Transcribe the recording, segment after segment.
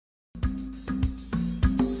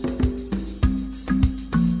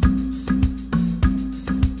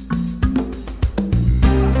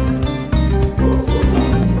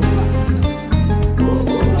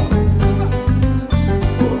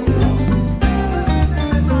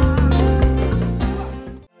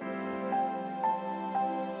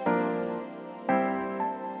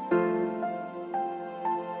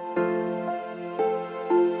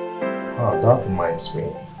against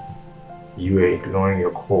me. You were ignoring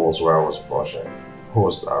your calls while I was brushing. Who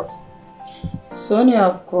was that? Sonia,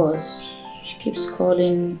 of course. She keeps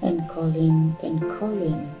calling and calling and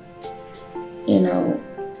calling. You know,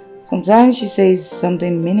 sometimes she says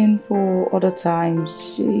something meaningful, other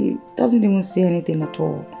times she doesn't even say anything at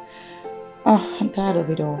all. Oh, I'm tired of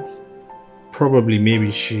it all. Probably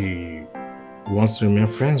maybe she wants to remain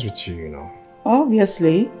friends with you, you know.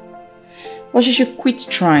 Obviously. But she should quit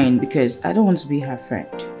trying because I don't want to be her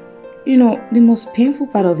friend. You know, the most painful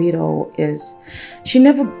part of it all is she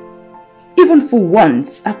never, even for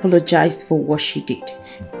once, apologized for what she did.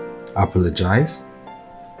 Apologize?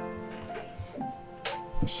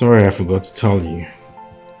 Sorry, I forgot to tell you.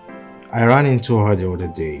 I ran into her the other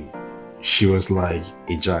day. She was like,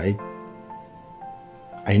 Ejai,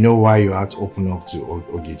 I know why you had to open up to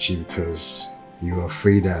Ogechi because you were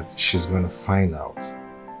afraid that she's going to find out.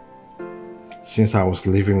 Since I was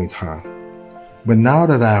living with her. But now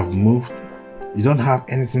that I have moved, you don't have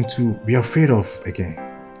anything to be afraid of again.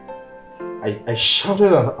 I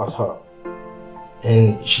shouted at her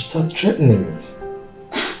and she started threatening me.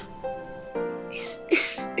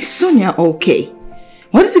 Is Sonia okay?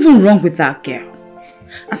 What is even wrong with that girl?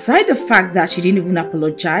 Aside the fact that she didn't even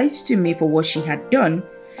apologize to me for what she had done,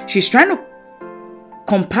 she's trying to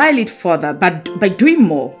compile it further by doing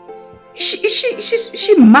more. Is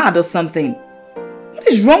she mad or something? What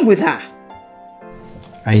is wrong with her?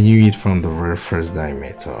 I knew it from the very first day I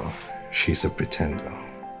met her. She's a pretender.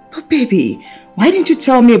 But baby, why didn't you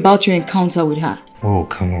tell me about your encounter with her? Oh,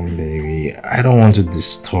 come on, baby. I don't want to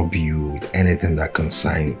disturb you with anything that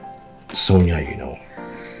concerns Sonia, you know.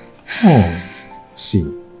 Oh,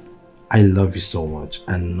 see, I love you so much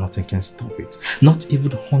and nothing can stop it. Not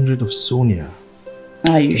even 100 of Sonia.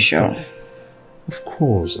 Are you sure? Of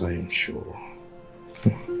course, I am sure.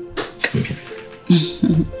 Come here.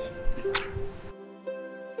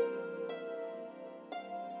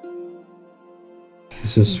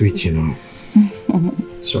 It's so sweet, you know.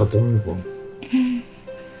 So adorable.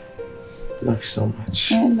 Love you so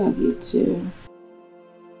much. I love you too.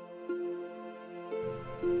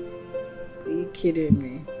 Are you kidding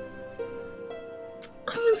me?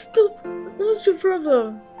 Come on, stop. What's your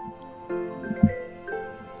problem?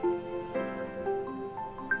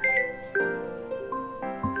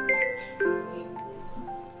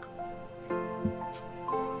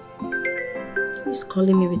 He's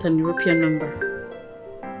calling me with an European number.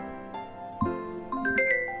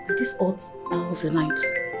 At this odd hour of the night.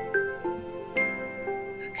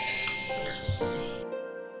 Okay, let's see.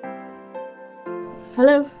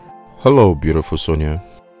 Hello? Hello, beautiful Sonia.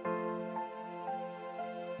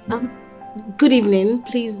 Good evening.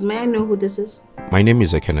 Please, may I know who this is? My name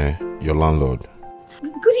is Ekene, your landlord.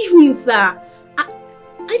 Good evening, sir. I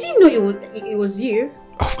didn't know it was you.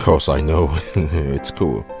 Of course, I know. It's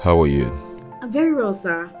cool. How are you? Very well,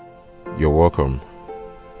 sir. You're welcome.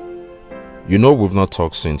 You know we've not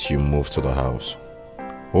talked since you moved to the house.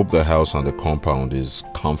 Hope the house and the compound is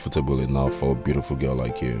comfortable enough for a beautiful girl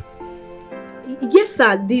like you. Yes,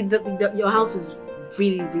 sir. Your house is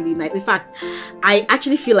really, really nice. In fact, I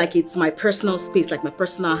actually feel like it's my personal space, like my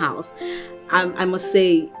personal house. I must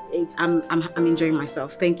say, I'm enjoying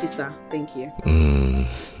myself. Thank you, sir. Thank you.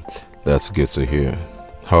 That's good to hear.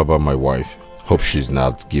 How about my wife? Hope she's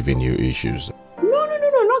not giving you issues. No,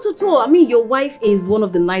 not at all. I mean, your wife is one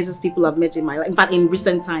of the nicest people I've met in my life. In fact, in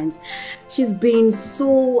recent times, she's been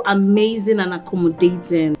so amazing and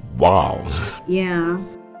accommodating. Wow. Yeah.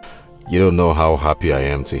 You don't know how happy I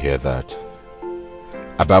am to hear that.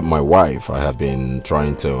 About my wife, I have been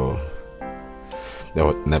trying to...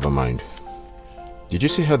 No, never mind. Did you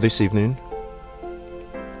see her this evening?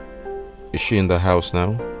 Is she in the house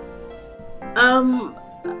now?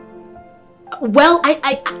 Well,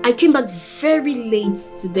 I came back very late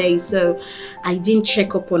today, so I didn't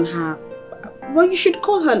check up on her. Well, you should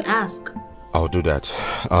call her and ask. I'll do that.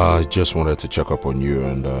 I just wanted to check up on you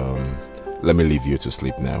and let me leave you to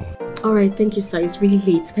sleep now. Alright, thank you, sir. It's really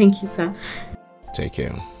late. Thank you, sir. Take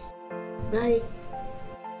care. Bye.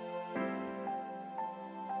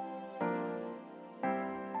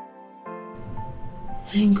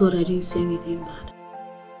 Thank God I didn't say anything bad.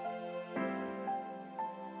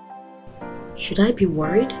 Should I be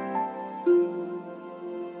worried?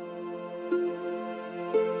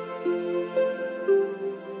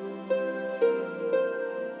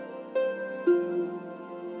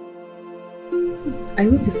 I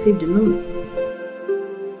need to save the number.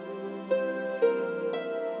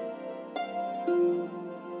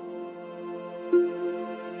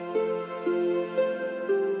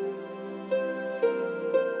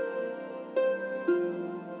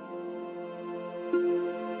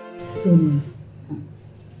 Sonia,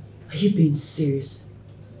 you being serious?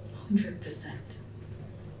 100%.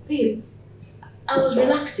 Babe, I was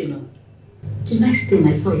relaxing. The next thing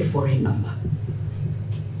I saw a foreign number.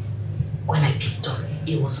 When I picked up,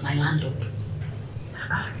 it was my landlord.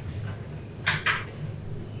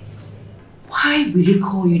 Why will he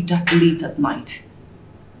call you that late at night?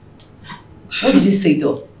 What did he say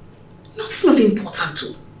though? Nothing of importance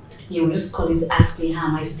too. He was just calling to ask me how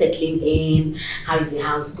am I settling in, how is the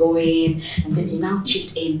house going, and then he now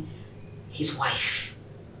chipped in his wife.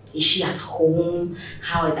 Is she at home?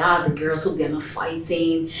 How are the girls? Hope they're not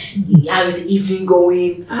fighting. How is the evening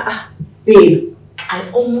going? Babe, I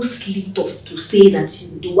almost slipped off to say that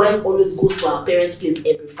the wife always goes to our parents' place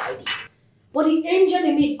every Friday. But the angel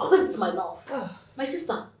in me clipped my mouth. My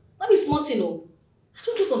sister, let me smart, you know. I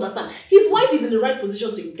don't just understand. His wife is in the right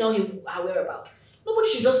position to tell him her whereabouts. Nobody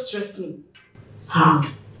should just stress me.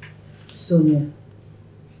 Sonia,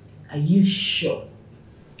 are you sure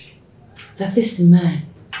that this man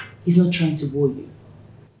is not trying to woo you?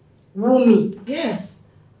 Woo me? Yes.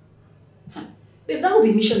 Babe, that would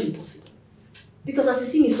be mission impossible. Because as you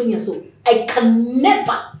see me, Sonia, so I can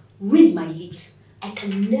never read my lips. I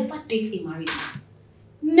can never date a married man.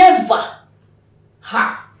 Never.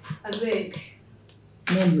 I beg.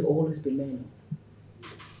 Men will always be men.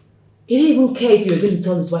 He didn't even care if you were going to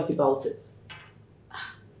tell his wife about it.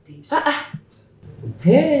 Babes.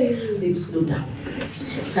 Hey. Babe, slow down.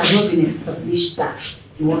 It has not been established that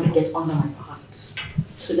he wants to get under my pants.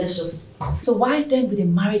 So let's just... So why then would a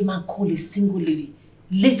married man call a single lady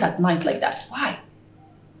late at night like that? Why?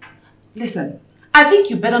 Listen, I think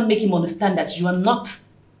you better make him understand that you are not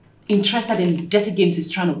interested in the dirty games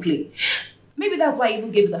he's trying to play. Maybe that's why he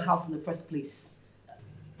even gave you the house in the first place.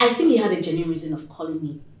 I think he had a genuine reason of calling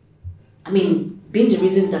me. I mean, being the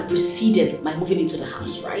reason that preceded my moving into the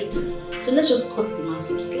house, right? So let's just cut the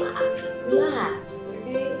massive slack. Relax,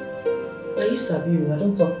 okay? Are you Sabiru? I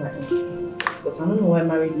don't talk right now. Because I don't know why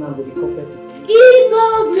married man would be called person. It's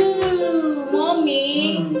all due,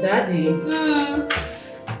 mommy. Daddy.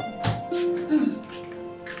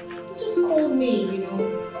 Just call me, you know.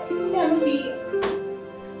 Maybe I don't feel.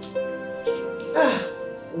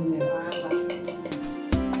 Sonia.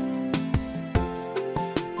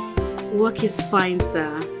 Work is fine,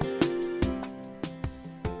 sir.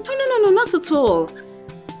 No, not at all.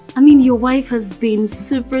 I mean, your wife has been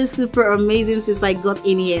super amazing since I got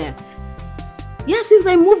in here. Yeah, since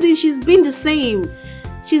I moved in, she's been the same.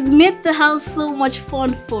 She's made the house so much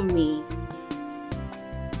fun for me.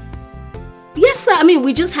 Yes, sir. I mean,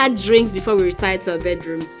 we just had drinks before we retired to our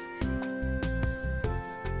bedrooms.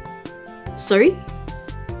 Sorry?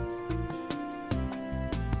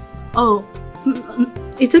 Oh,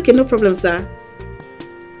 it's okay, no problem, sir.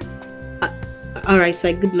 Alright,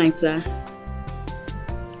 sir. Good night, sir.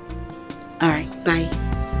 Alright, bye.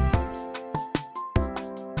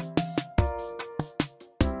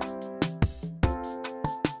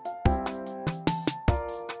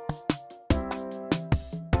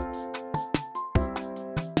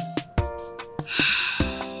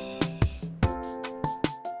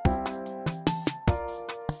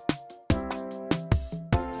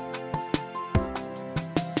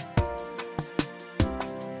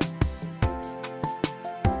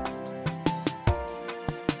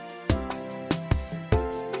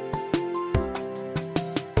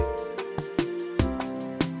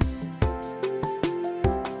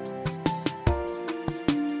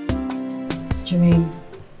 You mean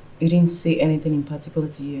you didn't say anything in particular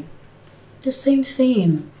to you? The same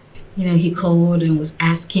thing. You know, he called and was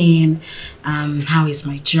asking, how is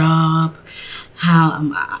my job? How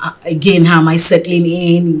am I settling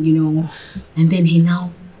in, you know? And then he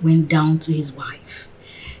now went down to his wife,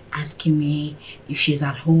 asking me if she's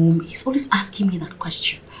at home. He's always asking me that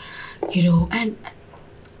question, you know, and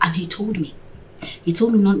he told me. He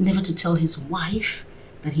told me never to tell his wife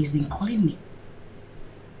that he's been calling me.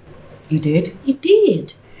 You did? He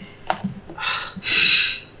did.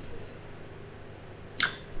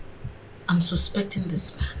 I'm suspecting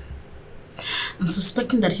this man. I'm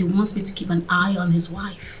suspecting that he wants me to keep an eye on his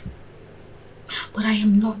wife. But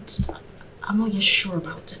I'm not yet sure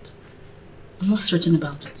about it. I'm not certain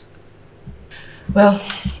about it. Well,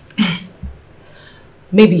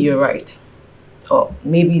 maybe you're right. Or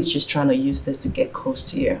maybe he's just trying to use this to get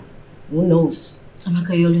close to you. Who knows?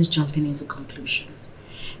 Amaka, you're always jumping into conclusions.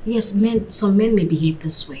 Yes, some men may behave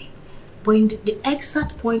this way. But the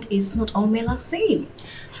exact point is not all men are same.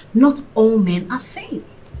 Not all men are same.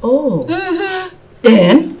 Oh.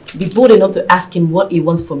 Then, be bold enough to ask him what he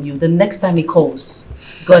wants from you the next time he calls.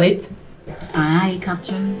 Got it? Aye,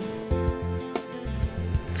 Captain.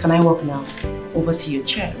 Can I walk now? Over to your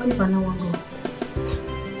chair. What if I know one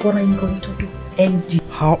go? What are you going to do? ND.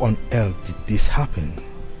 How on earth did this happen?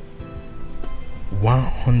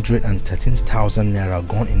 113,000 naira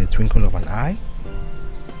gone in the twinkle of an eye?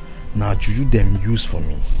 Now juju them use for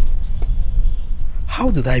me. How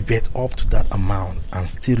did I bet up to that amount and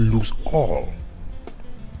still lose all?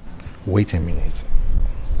 Wait a minute.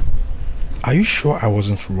 Are you sure I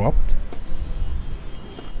wasn't robbed?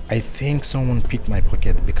 I think someone picked my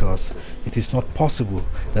pocket because it is not possible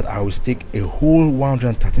that I will stake a whole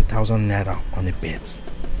 113,000 naira on a bet.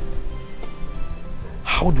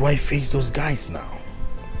 How do I face those guys now?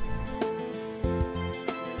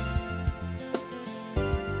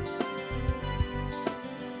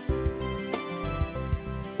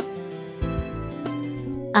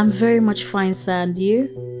 I'm very much fine, sir, and you?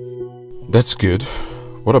 That's good.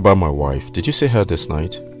 What about my wife? Did you see her this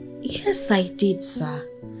night? Yes, I did, sir.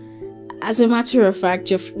 As a matter of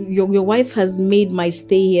fact, your wife has made my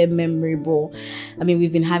stay here memorable. I mean,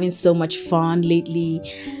 we've been having so much fun lately.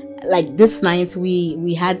 Like this night,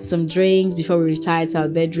 we had some drinks before we retired to our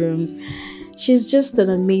bedrooms. She's just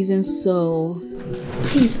an amazing soul.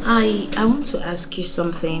 Please, I want to ask you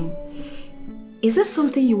something. Is there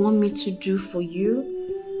something you want me to do for you?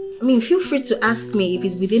 I mean, feel free to ask me. If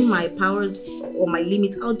it's within my powers or my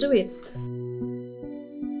limits, I'll do it.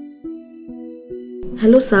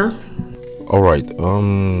 Hello, sir. Alright,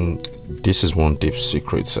 this is one deep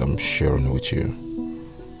secret I'm sharing with you.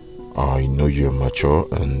 I know you're mature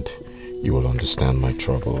and you will understand my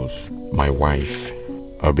troubles. My wife,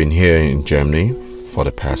 I've been here in Germany for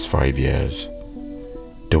the past 5 years,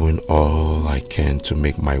 doing all I can to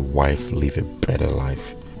make my wife live a better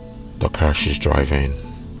life. The car she's driving,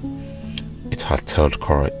 it's her third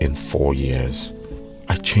car in 4 years.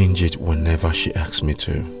 I change it whenever she asks me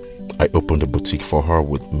to. I opened a boutique for her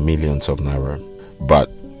with millions of naira. But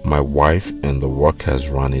my wife and the workers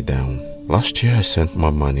ran it down. Last year I sent my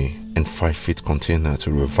money in 5-feet container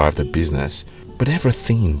to revive the business, but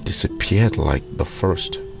everything disappeared like the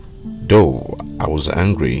first. Though I was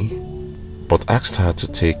angry, but asked her to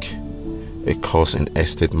take a course in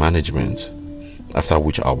estate management, after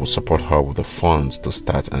which I will support her with the funds to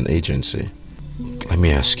start an agency. Let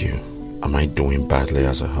me ask you, am I doing badly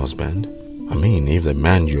as a husband? I mean, if the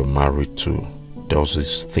man you're married to does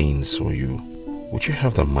these things for you, would you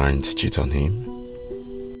have the mind to cheat on him?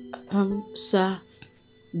 Sir,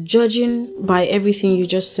 judging by everything you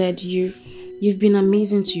just said, you've been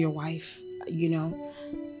amazing to your wife, you know.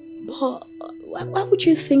 But why would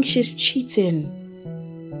you think she's cheating?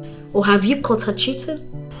 Or have you caught her cheating?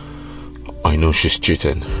 I know she's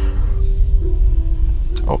cheating.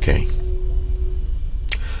 Okay.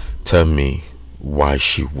 Tell me why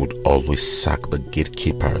she would always sack the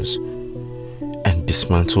gatekeepers and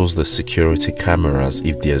dismantles the security cameras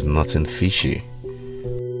if there's nothing fishy.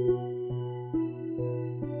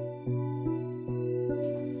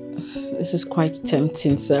 This is quite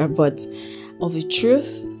tempting, sir, but of the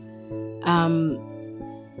truth,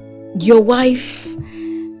 your wife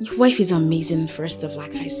is amazing, first of,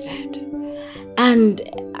 like I said. And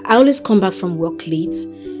I always come back from work late,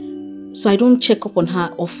 so I don't check up on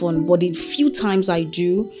her often, but the few times I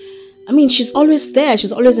do, I mean, she's always there.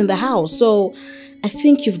 She's always in the house. So I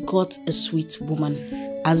think you've got a sweet woman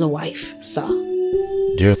as a wife, sir.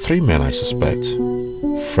 There are 3 men I suspect.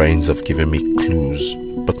 Friends have given me clues,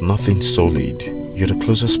 but nothing solid. You're the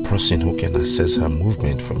closest person who can assess her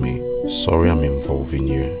movement for me. Sorry I'm involving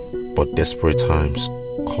you, but desperate times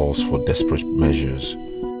calls for desperate measures.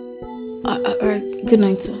 Alright, good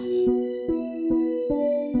night, sir.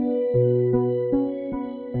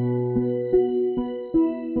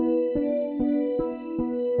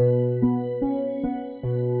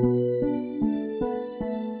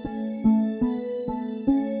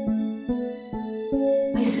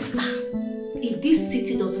 My sister, if this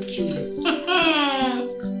city doesn't kill you,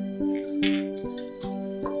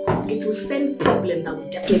 it will send problem that will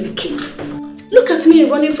definitely kill you. Look at me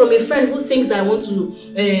running from a friend who thinks I want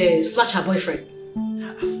to snatch her boyfriend.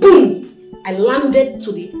 Boom! I landed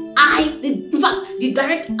to the eye, in fact, the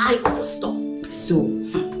direct eye of the storm. So,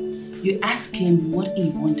 you asked him what he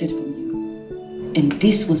wanted from you, and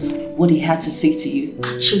this was what he had to say to you.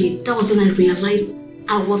 Actually, that was when I realized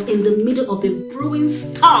I was in the middle of a brewing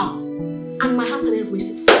storm, and my heart started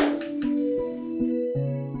racing.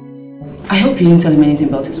 I hope you didn't tell him anything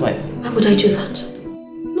about his wife. Why would I do that?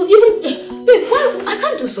 No, even, babe, why? I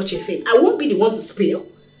can't do such a thing. I won't be the one to spill.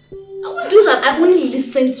 I won't do that. I only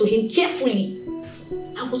listened to him carefully.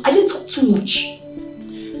 I didn't talk too much.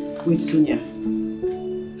 Wait, Sonia.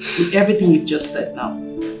 With everything you've just said now,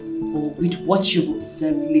 or with what you've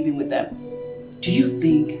observed living with them, do you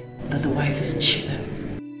think that the wife is cheating?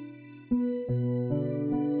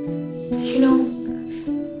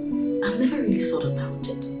 thought about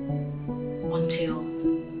it until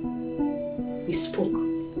we spoke,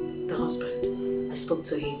 the husband. I spoke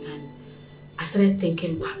to him and I started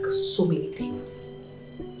thinking back so many things.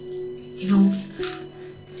 You know,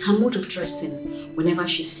 her mode of dressing whenever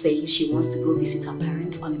she says she wants to go visit her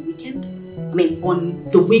parents on a weekend. I mean, on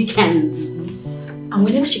the weekends. And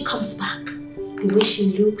whenever she comes back, the way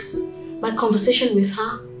she looks, my conversation with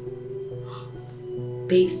her.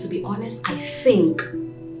 Babes, to be honest, I think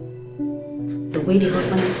the way the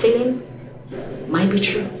husband is feeling might be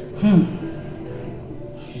true.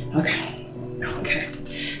 Okay.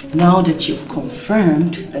 Now that you've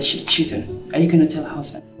confirmed that she's cheating, are you going to tell her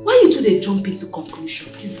husband? Why you two they jump into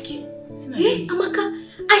conclusion, this girl? Hey, Amaka,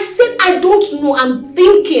 I said I don't know, I'm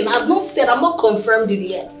thinking. I've not said, I'm not confirmed it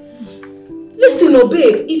yet. Listen, oh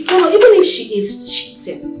babe, it's not, even if she is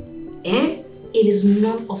cheating, it is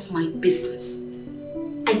none of my business.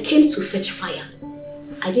 I came to fetch fire.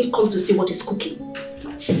 I didn't come to see what is cooking.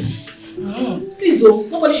 Please, oh,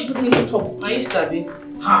 nobody should put me into trouble. Are you Sabi?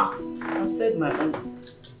 Ha! I've said my own.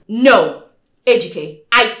 No, Ejike,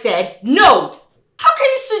 I said no. How can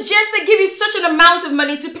you suggest I give you such an amount of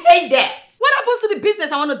money to pay debt? What happens to the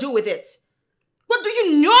business I want to do with it? What do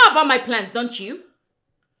you know about my plans, don't you?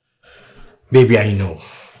 Baby, I know.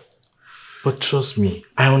 But trust me,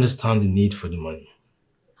 I understand the need for the money.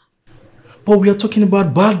 But we are talking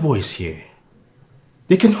about bad boys here.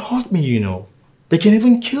 They can hurt me, you know. They can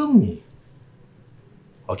even kill me.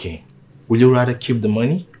 Okay, will you rather keep the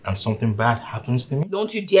money and something bad happens to me?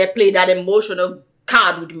 Don't you dare play that emotional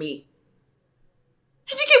card with me.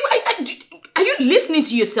 Are you listening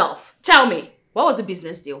to yourself? Tell me, what was the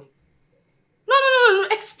business deal? No.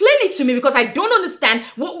 Explain it to me because I don't understand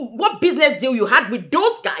what business deal you had with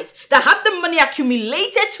those guys that had the money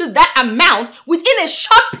accumulated to that amount within a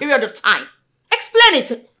short period of time. Explain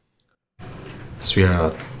it.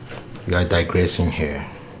 Sweetheart, we are digressing here.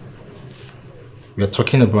 We are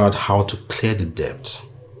talking about how to clear the debt,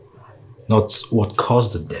 not what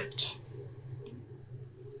caused the debt.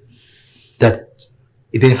 That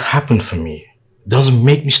it didn't happen for me doesn't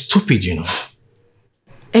make me stupid, you know.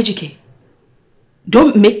 Ejike,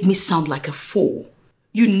 don't make me sound like a fool.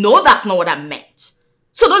 You know that's not what I meant.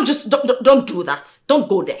 So don't do that. Don't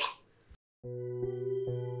go there.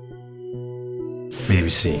 Baby,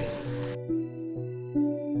 see,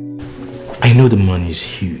 I know the money is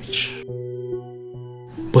huge,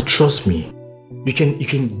 but trust me, you can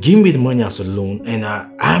give me the money as a loan and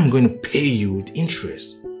I'm going to pay you with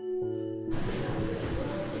interest.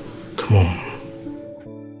 Come on.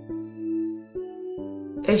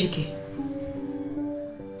 Ejike,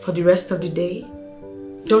 for the rest of the day,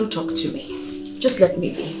 don't talk to me. Just let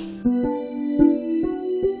me be.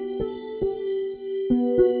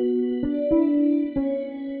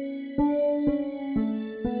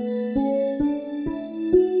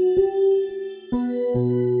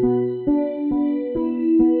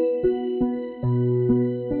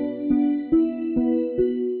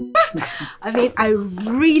 I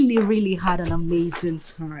really had an amazing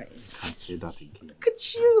time. Can't say that again. Look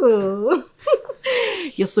at you.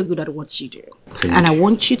 You're so good at what you do. And I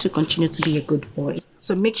want you to continue to be a good boy.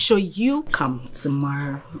 So make sure you come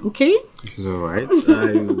tomorrow, okay? It's alright.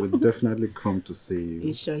 I will definitely come to see you.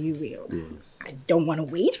 You sure you will? Yes. I don't want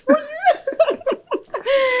to wait for you.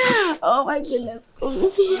 Oh my goodness.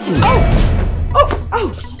 Oh.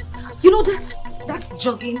 You know, that's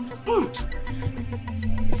jogging.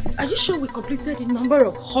 Are you sure we completed the number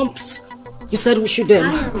of humps you said we should do?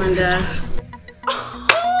 Hi, Amanda.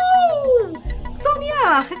 Oh,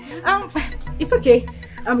 Sonia. It's okay.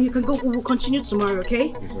 You can go. We will continue tomorrow,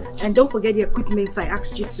 okay? And don't forget the equipment I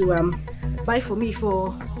asked you to buy for me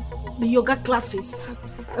for the yoga classes.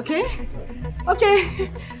 Okay?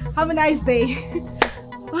 Okay. Have a nice day.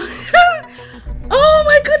 Oh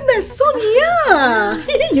my goodness, Sonia!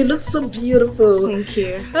 You look so beautiful. Thank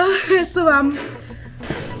you.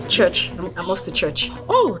 Church. I'm off to church.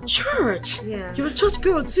 Oh, church. Yeah. You're a church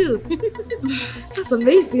girl too. That's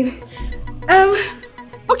amazing.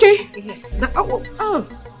 Okay. Yes.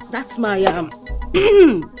 That's my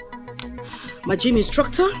my gym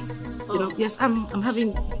instructor. You know, yes, I'm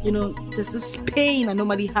having, you know, there's this pain I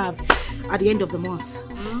normally have at the end of the month.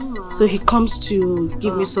 So he comes to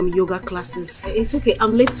give me some yoga classes. It's okay.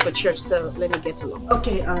 I'm late for church, so let me get along.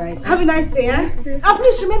 Okay, all right. Have a nice day, eh?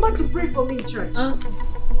 Please remember to pray for me in church.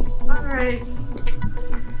 All right.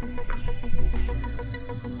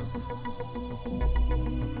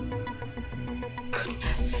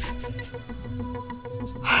 Goodness.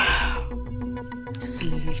 This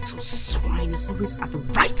little swine is always at the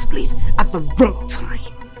right place at the wrong time.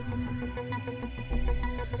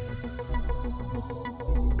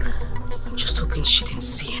 I'm just hoping hoping she didn't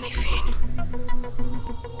see anything.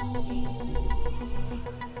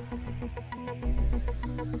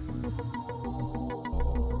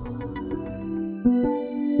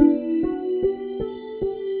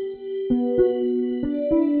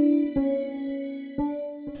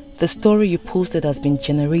 The story you posted has been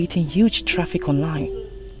generating huge traffic online.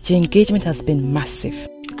 The engagement has been massive.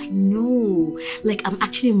 I know. Like, I'm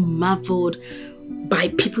actually marveled by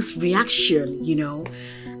people's reaction, you know.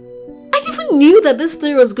 I never knew that this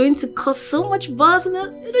story was going to cause so much buzz in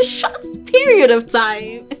a short period of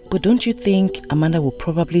time. But don't you think Amanda will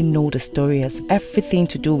probably know the story has everything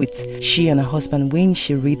to do with she and her husband when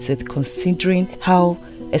she reads it, considering how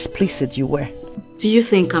explicit you were? Do you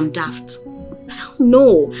think I'm daft? Hell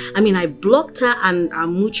no. I mean, I blocked her and our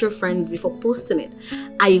mutual friends before posting it.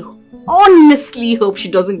 I honestly hope she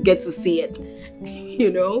doesn't get to see it.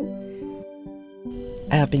 You know?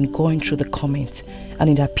 I have been going through the comments and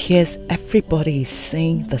it appears everybody is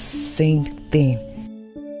saying the same thing.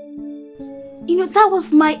 You know, that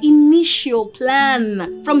was my initial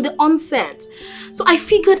plan from the onset. So I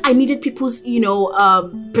figured I needed people's, you know,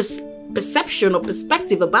 perception or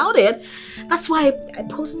perspective about it. That's why I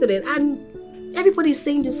posted it, and everybody's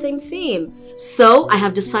saying the same thing. So I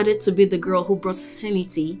have decided to be the girl who brought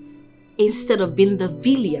sanity instead of being the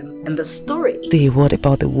villain in the story. Say a word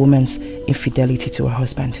about the woman's infidelity to her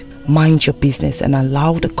husband. Mind your business and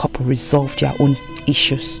allow the couple resolve their own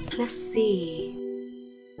issues. Let's see.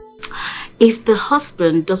 If the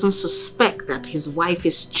husband doesn't suspect that his wife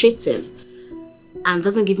is cheating and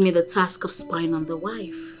doesn't give me the task of spying on the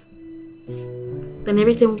wife, then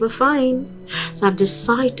everything will be fine. So I've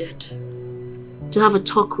decided to have a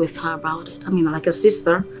talk with her about it. I mean, like a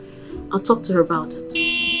sister, I'll talk to her about it.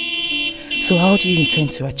 So how do you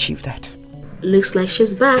intend to achieve that? Looks like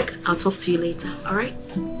she's back. I'll talk to you later, alright?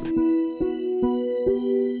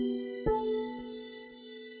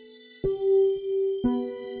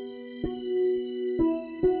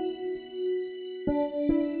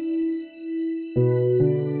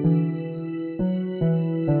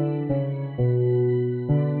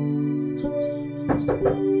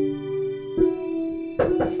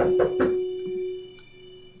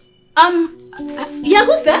 Yeah,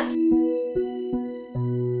 who's that?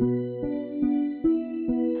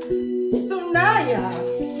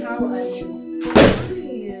 How are you?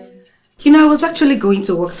 You know, I was actually going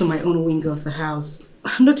to walk to my own wing of the house.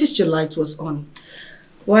 I noticed your light was on.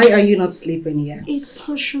 Why are you not sleeping yet? It's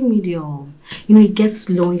social media. You know, it gets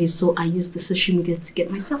lonely, so I use the social media to get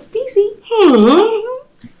myself busy.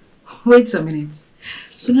 Wait a minute.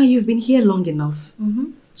 So now you've been here long enough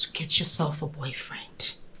to get yourself a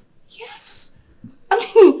boyfriend. Yes. I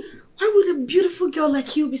mean, why would a beautiful girl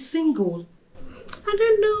like you be single? I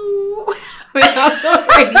don't know. I'm not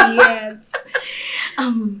ready yet.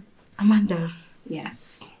 Amanda.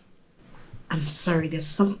 Yes. I'm sorry, there's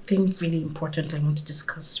something really important I want to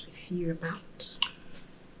discuss with you about.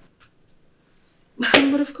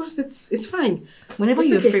 But of course, it's fine. Whenever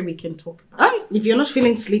you're free, we can talk. If you're not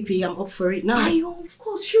feeling sleepy, I'm up for it now. Of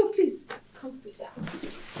course, sure, please. Come sit down.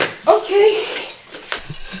 Okay.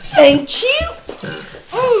 Thank you.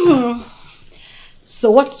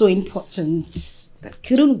 So what's so important that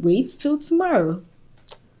couldn't wait till tomorrow?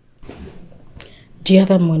 The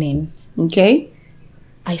other morning, okay,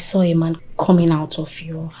 I saw a man coming out of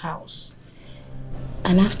your house.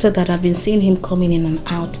 And after that, I've been seeing him coming in and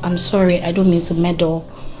out. I'm sorry, I don't mean to meddle,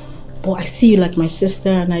 but I see you like my sister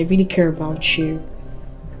and I really care about you.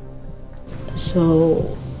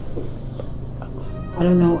 So, I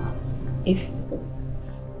don't know if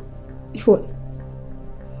what?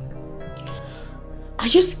 I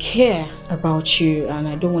just care about you and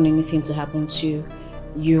I don't want anything to happen to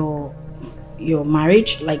your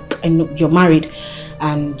marriage. Like, I know you're married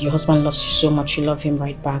and your husband loves you so much, you love him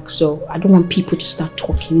right back. So I don't want people to start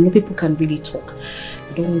talking. You know, people can really talk.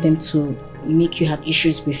 I don't want them to make you have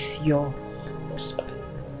issues with your husband.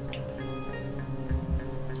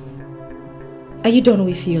 Are you done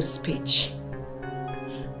with your speech?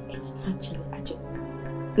 It's actually...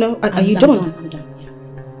 No, are you done? I'm done, yeah.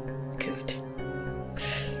 Good.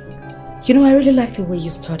 You know, I really like the way you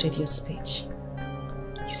started your speech.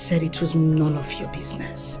 You said it was none of your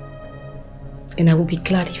business. And I will be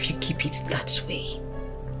glad if you keep it that way.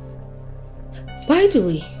 By the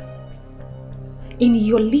way, in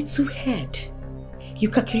your little head, you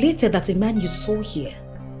calculated that the man you saw here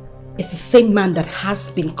is the same man that has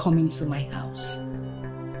been coming to my house.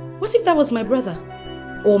 What if that was my brother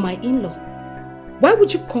or my in-law? Why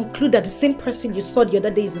would you conclude that the same person you saw the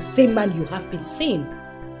other day is the same man you have been seeing?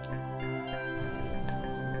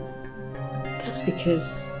 That's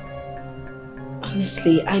because I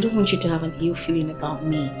Honestly, I don't want you to have an ill feeling about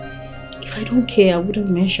me. If I don't care, I wouldn't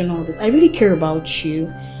mention all this. I really care about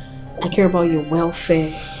you. I care about your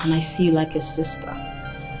welfare, and I see you like a sister.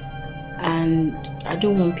 And I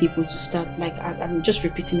don't want people to start, like, I'm just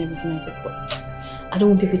repeating everything I said, but I don't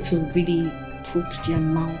want people to really put their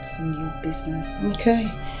mouths in your business. Okay.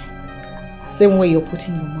 Same way you're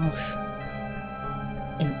putting your mouth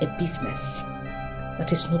in a business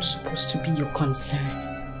that is not supposed to be your concern.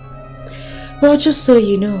 Well, just so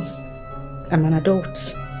you know, I'm an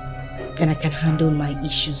adult and I can handle my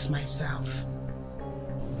issues myself.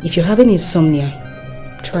 If you're having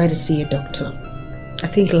insomnia, try to see a doctor. I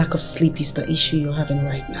think lack of sleep is the issue you're having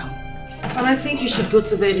right now. And I think you should go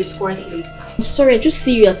to bed. It's quite late. I'm sorry, I just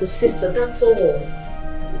see you as a sister, that's all.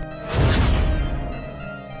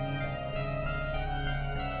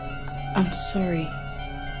 I'm sorry.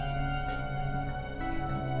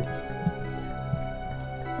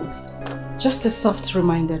 Just a soft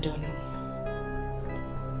reminder, darling.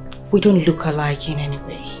 We don't look alike in any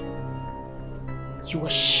way. You are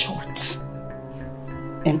short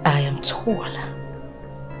and I am tall.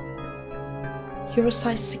 You're a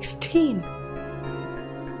size 16.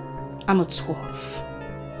 I'm a 12.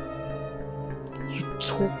 You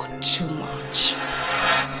talk too much.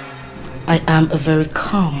 I am a very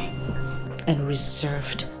calm and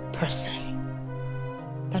reserved person.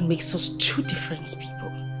 That makes us two different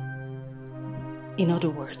people. In other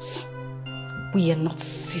words, we are not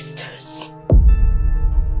sisters.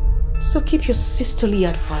 So keep your sisterly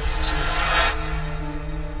advice to yourself.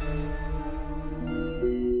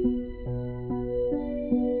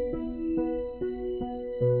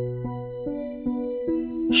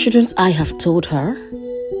 Shouldn't I have told her?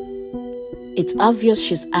 It's obvious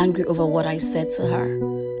she's angry over what I said to her.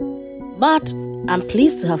 But I'm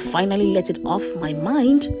pleased to have finally let it off my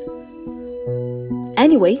mind.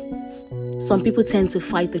 Anyway, some people tend to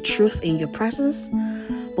fight the truth in your presence,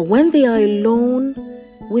 but when they are alone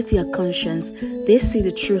with their conscience, they see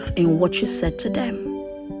the truth in what you said to them.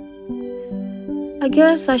 I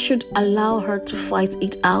guess I should allow her to fight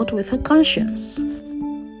it out with her conscience.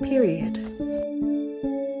 Period.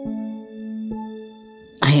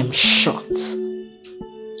 I am short.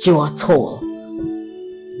 You are tall.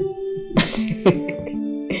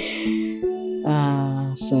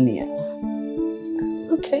 Sonia.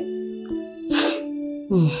 Okay.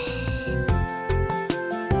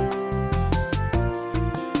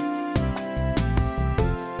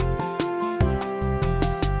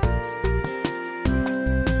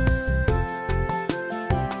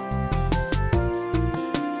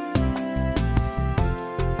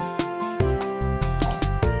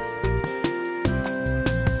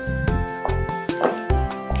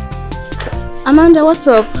 Amanda, what's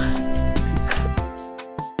up?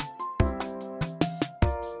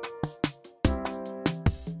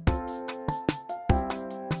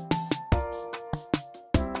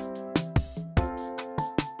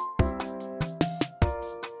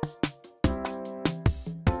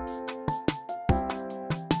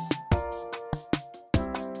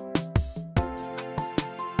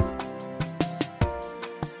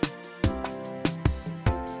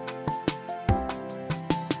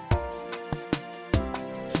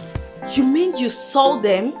 You mean you sold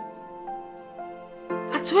them?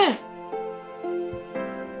 At where?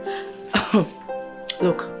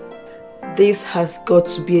 Look, this has got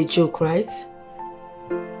to be a joke, right?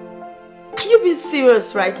 Are you being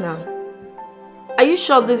serious right now? Are you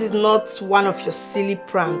sure this is not one of your silly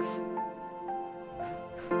pranks?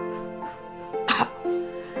 I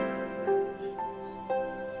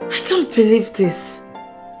can't believe this.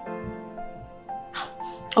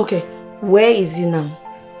 Okay, where is he now?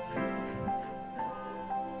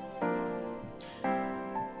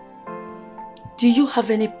 Do you have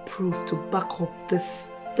any proof to back up this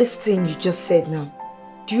thing you just said now?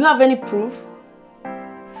 Do you have any proof?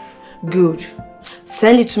 Good.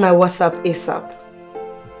 Send it to my WhatsApp ASAP.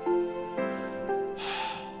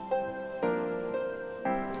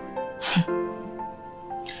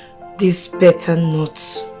 This better not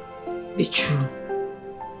be true.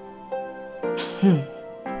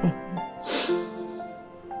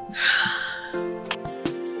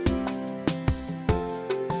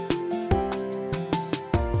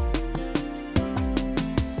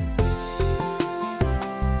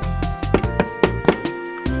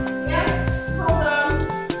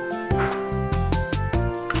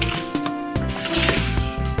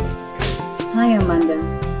 Hi, Amanda.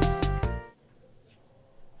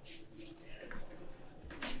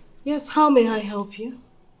 Yes, how may I help you?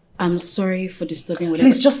 I'm sorry for disturbing whatever.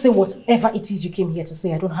 Please just say whatever it is you came here to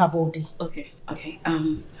say. I don't have all day. Okay.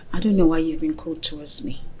 I don't know why you've been cold towards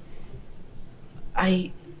me.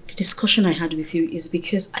 the discussion I had with you is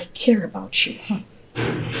because I care about you.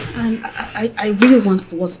 And I really want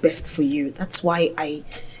what's best for you. That's why I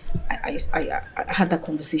had that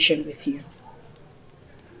conversation with you.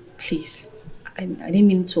 Please, I didn't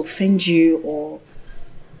mean to offend you or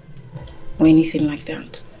anything like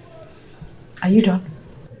that. Are you done?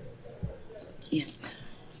 Yes.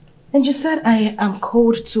 And you said I am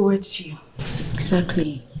cold towards you.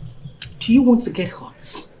 Exactly. Do you want to get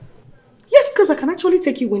hot? Yes, because I can actually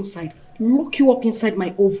take you inside, lock you up inside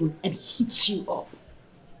my oven and heat you up.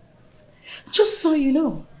 Just so you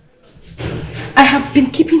know, I have been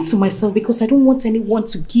keeping to myself because I don't want anyone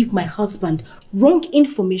to give my husband wrong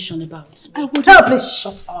information about me. I would. Oh, please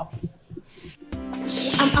shut up.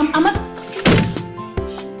 I'm a...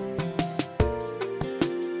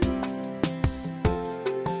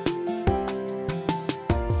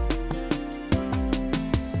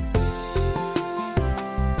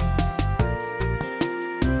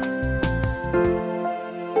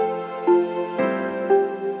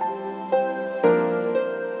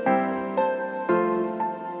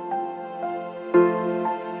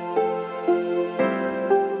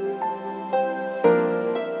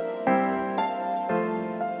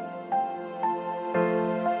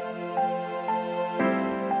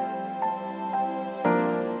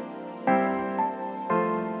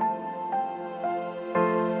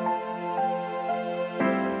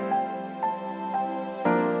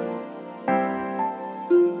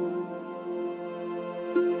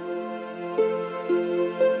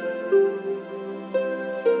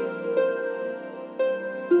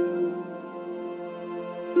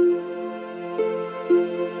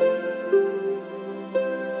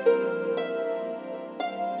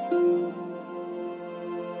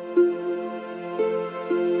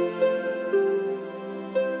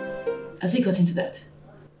 Has he got into that?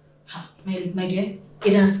 My dear,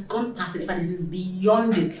 it has gone past it, but it is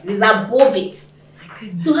beyond it. It is above it. My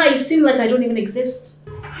goodness. To her, it seems like I don't even exist.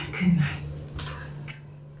 My goodness.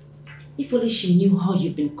 If only she knew how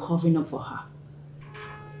you've been covering up for her.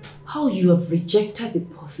 How you have rejected the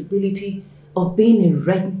possibility of being a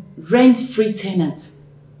rent-free tenant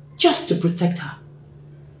just to protect her.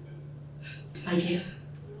 My dear,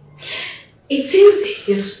 it seems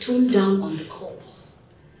he has toned down on the calls.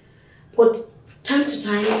 But time to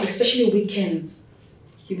time, especially weekends,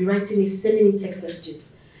 he'll be writing me, sending me text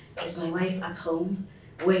messages. Is my wife at home?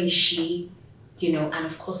 Where is she? You know, and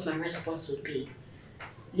of course my response would be,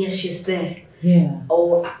 yes, she's there. Yeah.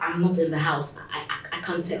 Or I'm not in the house. I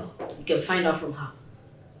can't tell. You can find out from her.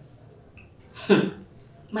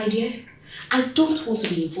 My dear, I don't want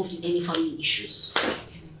to be involved in any family issues.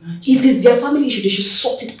 It is their family issue. They should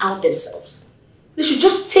sort it out themselves. They should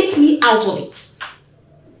just take me out of it.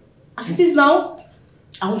 As it is now,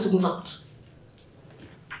 I want to move out.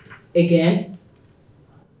 Again?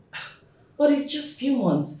 But it's just few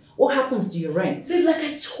months. What happens to your rent? Babe, like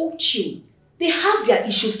I told you, they have their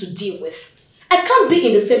issues to deal with. I can't be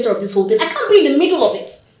in the center of this whole thing. I can't be in the middle of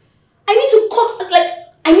it. I need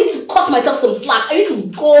to cut myself some slack. I need to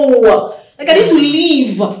go. I need to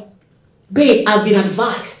leave. Babe, I've been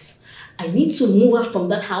advised. I need to move out from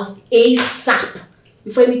that house ASAP.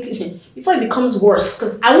 Before it becomes worse,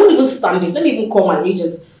 because I won't even stand it. Let me even call my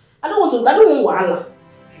agents. I don't want wahala.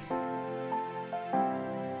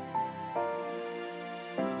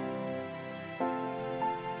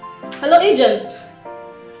 Hello, agent.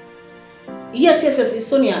 Yes, it's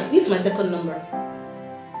Sonia. This is my second number.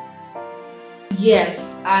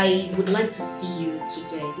 Yes, I would like to see you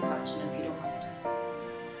today, this afternoon, if you don't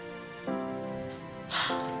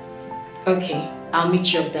mind. Okay, I'll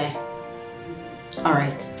meet you up there.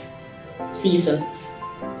 Alright. See you soon.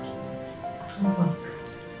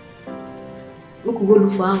 Look, we'll go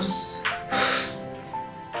look for house.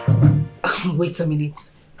 Wait a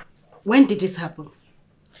minute. When did this happen?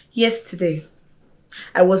 Yesterday.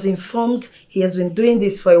 I was informed he has been doing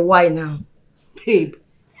this for a while now. Babe.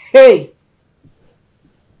 Hey!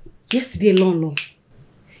 Yesterday, Lon.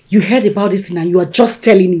 You heard about this and you are just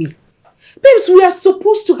telling me. Babes, we are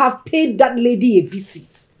supposed to have paid that lady a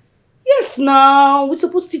visit. Yes, now. We're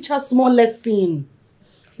supposed to teach her a small lesson.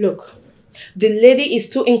 Look, the lady is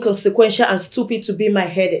too inconsequential and stupid to be my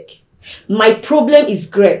headache. My problem is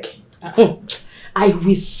Greg. I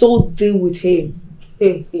will so deal with him.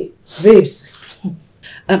 Hey. Babes.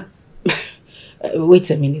 Wait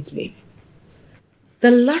a minute, babe.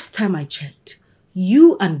 The last time I checked,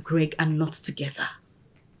 you and Greg are not together.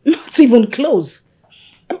 Not even close.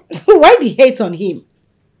 So why the hate on him?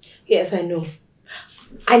 Yes, I know.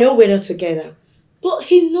 I know we're not together. But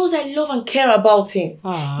he knows I love and care about him.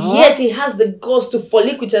 Yet he has the guts to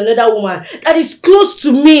frolic with another woman that is close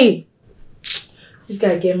to me. This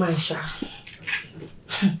guy get my shot.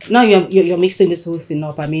 Now you're mixing this whole thing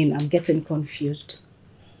up. I mean, I'm getting confused.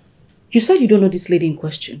 You said you don't know this lady in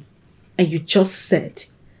question. And you just said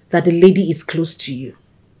that the lady is close to you.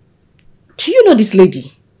 Do you know this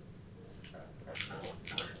lady?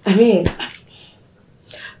 I mean,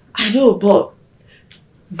 I know, but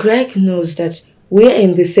Greg knows that we're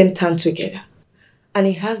in the same town together. And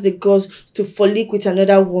he has the guts to frolic with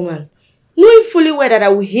another woman. Knowing fully well that I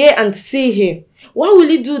will hear and see him. Why will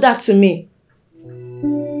he do that to me?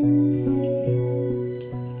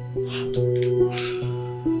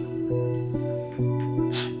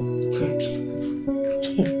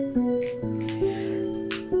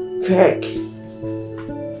 Greg,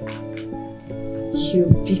 you're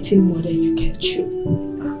beating more than you can chew.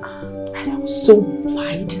 And I'm so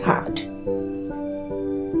wide-hard.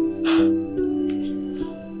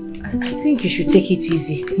 I think you should take it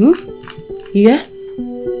easy. Yeah?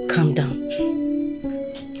 Calm down.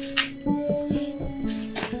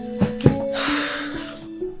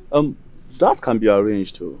 That can be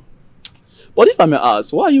arranged too. But if I may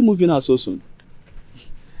ask, why are you moving out so soon?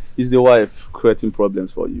 Is the wife creating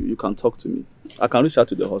problems for you? You can talk to me. I can reach out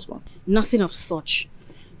to the husband. Nothing of such.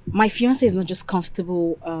 My fiancé is not just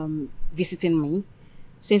comfortable visiting me,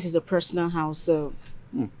 since it's a personal house, so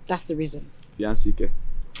that's the reason. Fiancé, okay.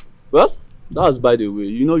 Well, that's by the way.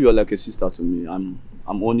 You know you're like a sister to me. I'm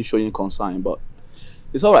only showing concern, but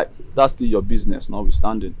it's alright. That's still your business,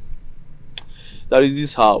 notwithstanding. There is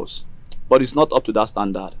this house, but it's not up to that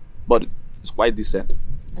standard. But it's quite decent.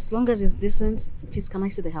 As long as it's decent, please can I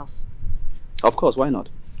see the house? Of course, why not?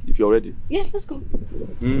 If you're ready. Yeah, let's go.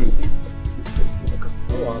 Okay.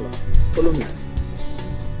 Follow me.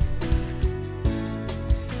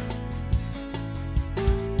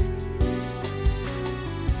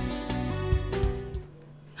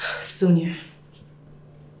 Sonia,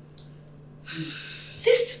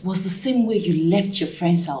 this was the same way you left your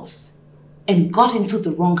friend's house and got into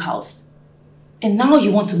the wrong house. And now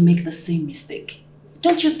you want to make the same mistake.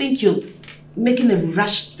 Don't you think you're making a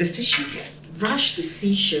rash decision here? Rash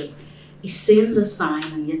decision is seeing the sign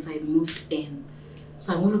and yet I moved in.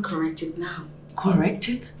 So I want to correct it now. Correct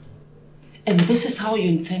it? And this is how you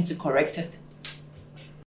intend to correct it?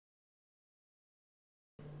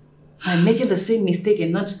 By making the same mistake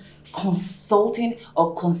and not consulting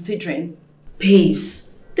or considering?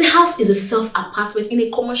 Babes, the house is a self-apartment in a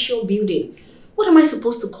commercial building. What am I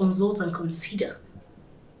supposed to consult and consider?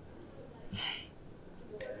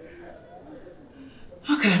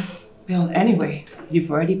 Okay. Well, anyway, you've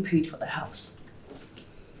already paid for the house.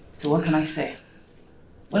 So what can I say?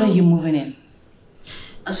 When are you moving in?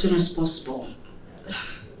 As soon as possible.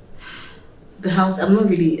 The house, I'm not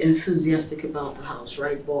really enthusiastic about the house,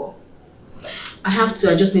 right? But I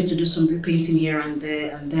just need to do some repainting here and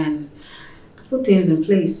there and then put things in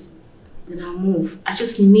place. Then I'll move. I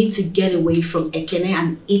just need to get away from Ekene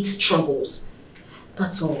and its troubles.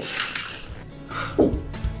 That's all.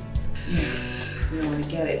 Yeah, well, I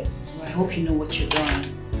get it. Well, I hope you know what you're doing.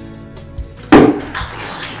 I'll be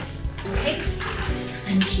fine. Okay?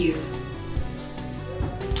 Thank you.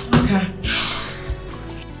 Okay.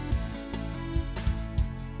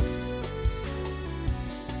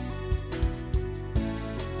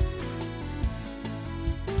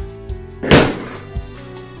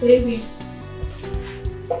 Baby.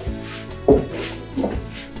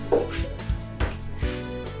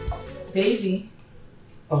 Baby.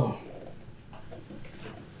 Oh.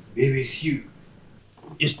 Baby, it's you.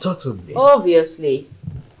 You startled me. Obviously.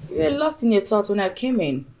 You were lost in your thoughts when I came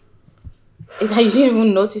in. You didn't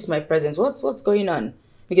even notice my presence. What's going on?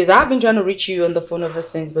 Because I've been trying to reach you on the phone ever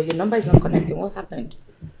since, but your number is not connecting. What happened?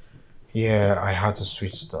 Yeah, I had to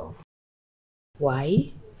switch it off.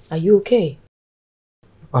 Why? Are you okay?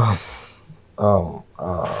 You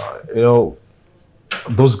know,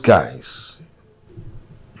 those guys,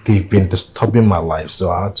 they've been disturbing my life,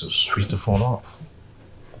 so I had to switch the phone off.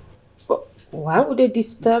 But why would they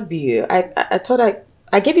disturb you? I thought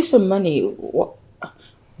I gave you some money. What?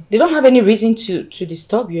 They don't have any reason to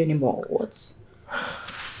disturb you anymore. What?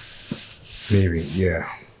 Maybe, yeah.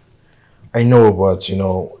 I know, but you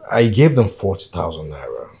know, I gave them 40,000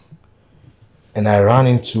 naira. And I ran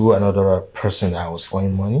into another person that was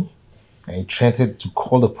owing money. And he threatened to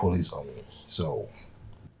call the police on me. So,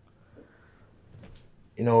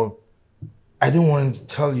 you know, I didn't want to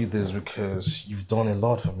tell you this because you've done a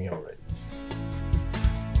lot for me already.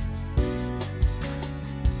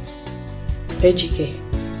 Ejike,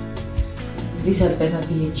 this had better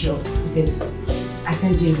be a joke because I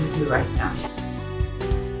can't deal with you right now.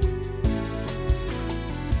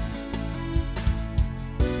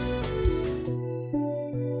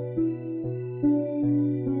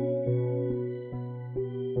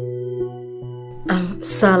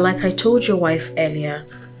 Sir, like I told your wife earlier,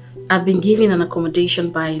 I've been given an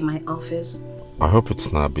accommodation by my office. I hope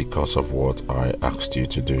it's not because of what I asked you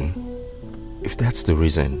to do. If that's the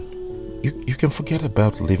reason, you can forget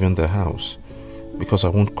about leaving the house, because I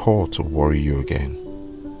won't call to worry you again.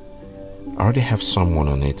 I already have someone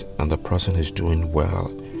on it and the person is doing well,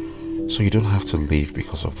 so you don't have to leave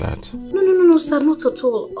because of that. No, sir, not at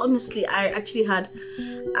all. Honestly, I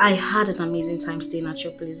had an amazing time staying at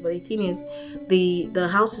your place, but the thing is, the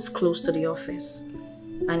house is close to the office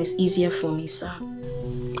and it's easier for me, sir.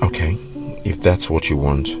 Okay, if that's what you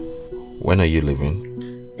want, when are you leaving?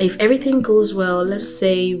 If everything goes well, let's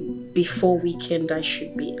say before weekend, I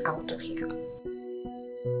should be out of here.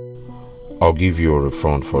 I'll give you a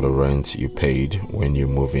refund for the rent you paid when you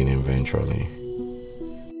move in eventually.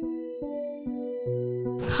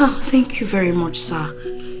 Thank you very much, sir.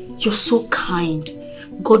 You're so kind.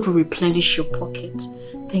 God will replenish your pocket.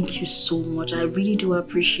 Thank you so much. I really do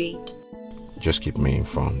appreciate. Just keep me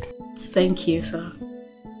informed. Thank you, sir.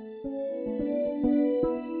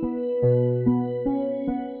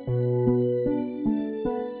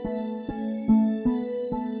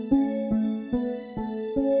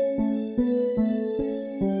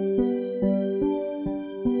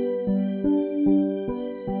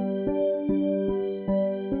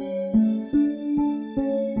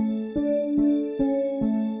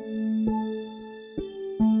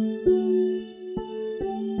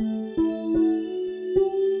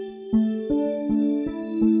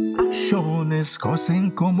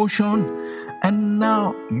 Causing commotion, and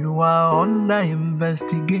now you are under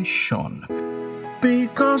investigation.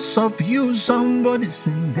 Because of you, somebody's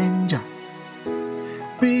in danger.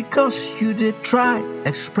 Because you did try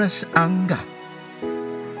express anger.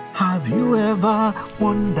 Have you ever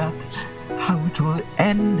wondered how it will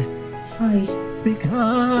end? Hi.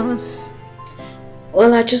 Because...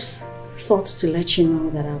 Well, I just thought to let you know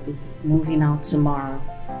that I'll be moving out tomorrow.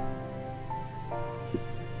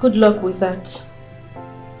 Good luck with that.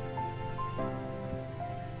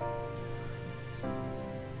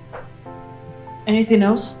 Anything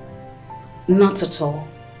else? Not at all.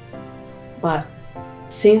 But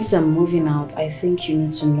since I'm moving out, I think you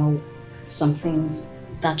need to know some things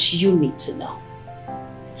that you need to know.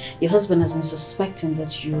 Your husband has been suspecting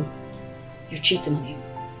that you're cheating on him.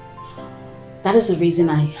 That is the reason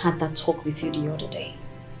I had that talk with you the other day.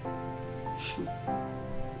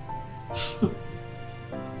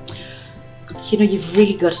 You know, you've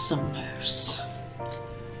really got some nerves.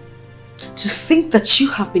 To think that you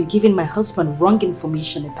have been giving my husband wrong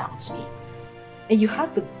information about me. And you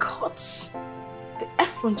had the guts, the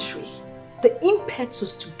effrontery, the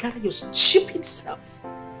impetus to gather your stupid self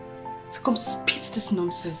to come spit this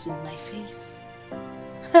nonsense in my face.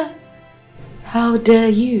 How dare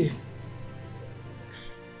you?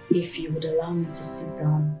 If you would allow me to sit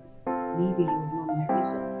down, maybe you would know my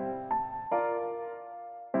reason.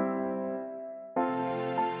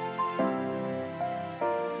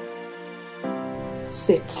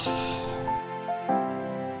 Sit.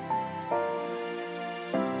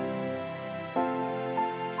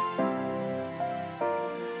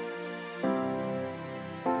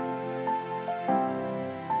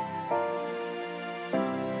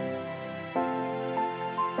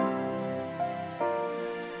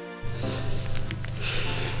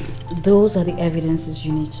 Those are the evidences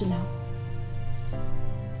you need to know.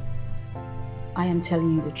 I am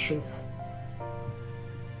telling you the truth.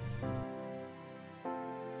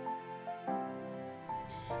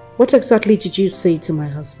 What exactly did you say to my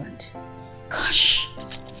husband? Gosh,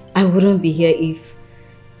 I wouldn't be here if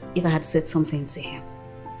I had said something to him.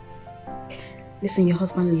 Listen, your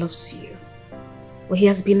husband loves you, but he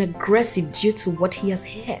has been aggressive due to what he has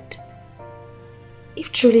heard.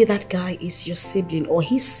 If truly that guy is your sibling or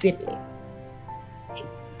his sibling,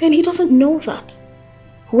 then he doesn't know that.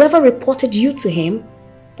 Whoever reported you to him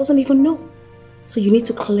doesn't even know. So you need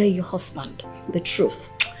to clear your husband the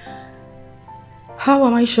truth. How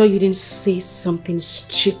am I sure you didn't say something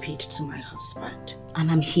stupid to my husband?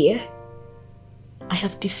 And I'm here. I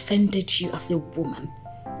have defended you as a woman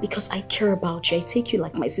because I care about you. I take you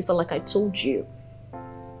like my sister, like I told you.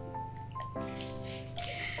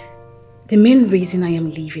 The main reason I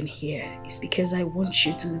am leaving here is because I want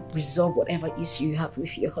you to resolve whatever issue you have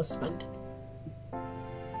with your husband.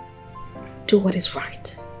 Do what is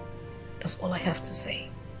right. That's all I have to say.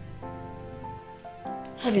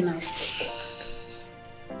 Have a nice day.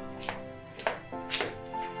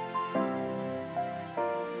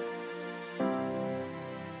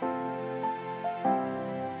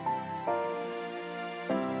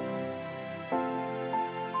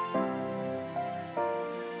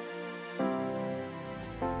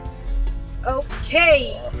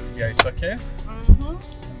 okay. Yeah, it's okay?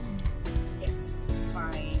 Yes, it's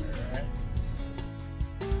fine.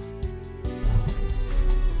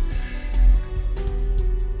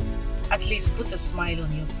 At least put a smile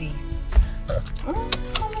on your face. Come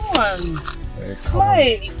on.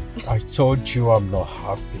 Smile. I told you I'm not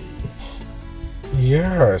happy.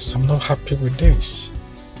 Yes, I'm not happy with this.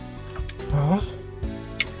 Huh?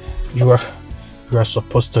 You are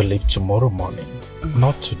supposed to leave tomorrow morning,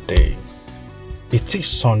 not today. It is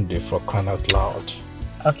Sunday for crying out loud.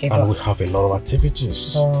 Okay, and we have a lot of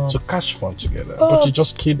activities to catch fun together. But you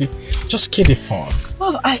just kill the fun.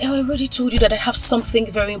 Bob, I already told you that I have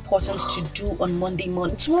something very important to do on Monday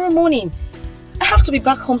morning. Tomorrow morning. I have to be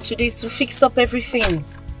back home today to fix up everything.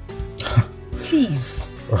 Please.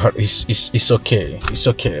 It's okay. It's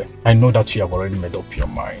okay. I know that you have already made up your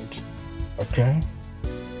mind. Okay?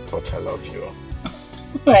 But I love you.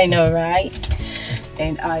 I know, right?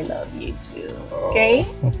 And I love you too. Okay?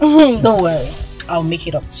 Don't worry. I'll make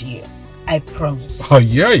it up to you. I promise. Oh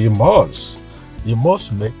yeah, you must. You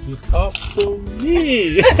must make it up to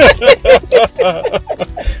me.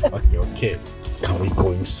 Okay. Can we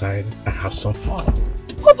go inside and have some fun?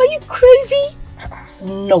 Bob, are you crazy?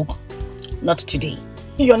 No, not today.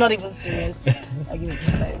 You're not even serious. I'll give you a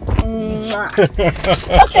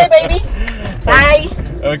okay, baby. Bye.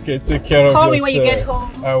 Okay, take care of yourself. Call me when you get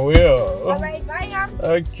home. I will. Alright, bye now.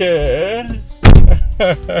 Okay.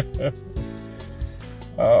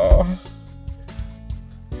 Bye.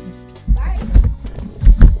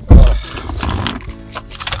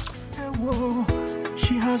 Whoa,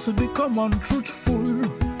 she has become untruthful.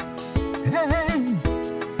 Hey,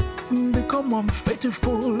 become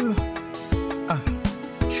unfaithful.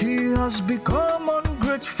 She has become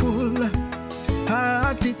ungrateful. Her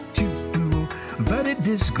attitude very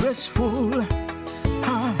disgraceful.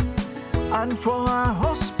 And for her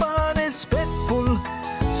husband is faithful.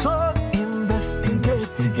 So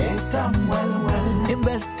investigate them well.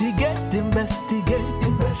 Investigate them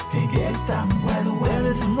well.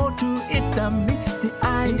 There is more to it than meets the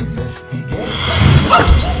eye. Investigate them.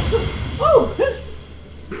 Oh!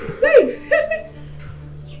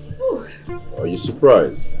 Are you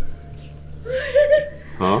surprised?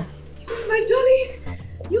 Huh? My darling,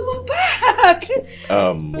 you are back!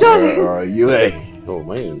 Darling. Where are you? Hey. Oh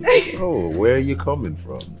man. Oh, where are you coming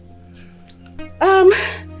from?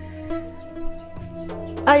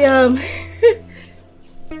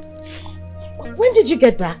 When did you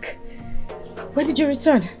get back? When did you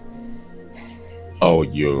return? Oh,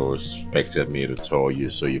 you expected me to tell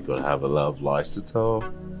you so you could have a lot of lies to tell?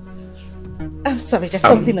 I'm sorry, there's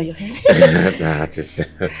something on your head. Nah, just...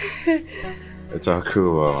 it's all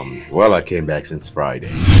cool. Well, I came back since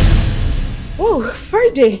Friday. Oh,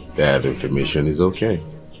 Friday. That information is okay.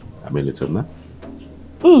 I mean, it's enough.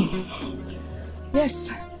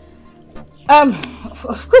 Yes.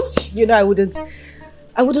 Of course, you know I wouldn't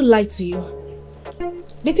lie to you.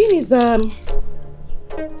 The thing is,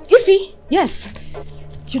 Ify, yes.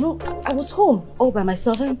 You know, I was home all by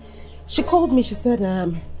myself and she called me, she said,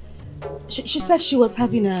 she said she was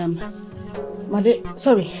having,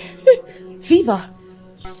 fever.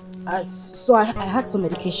 So I had some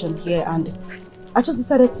medication here and I just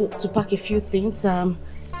decided to pack a few things,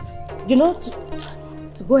 you know,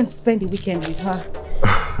 to go and spend the weekend with her.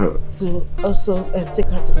 To also take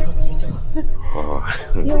her to the hospital. Oh.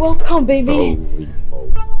 You're welcome, baby. Holy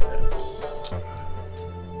Moses.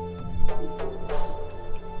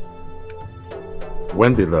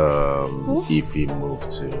 When did Ify move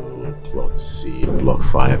to Plot C, Block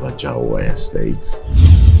 5 at Jawa Estate?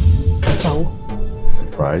 Jawa?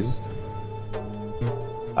 Surprised?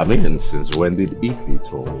 I mean, since when did Ify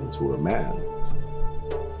turn into a man?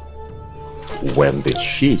 When did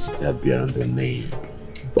she start bearing the name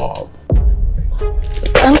Bob?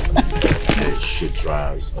 She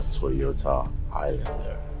drives a Toyota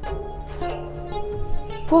Highlander.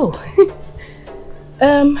 Whoa.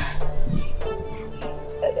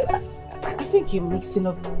 I think you're mixing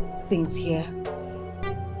up things here.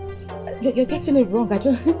 You're getting it wrong.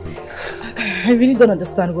 I really don't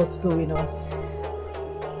understand what's going on.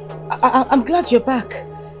 I'm glad you're back.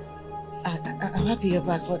 I'm happy you're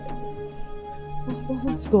back, but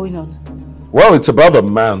what's going on? Well, it's about the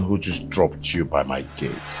man who just dropped you by my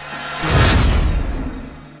gate.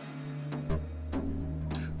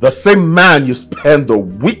 The same man you spent the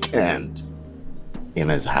weekend in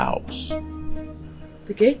his house.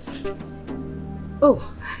 The gates? Oh,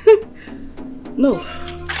 no.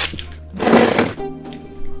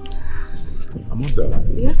 Amanda.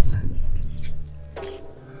 Yes?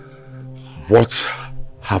 What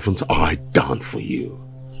haven't I done for you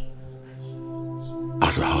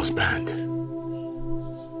as a husband?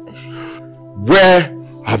 Where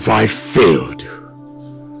have I failed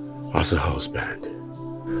as a husband?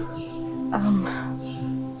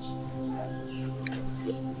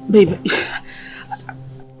 Babe,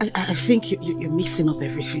 I think you're mixing up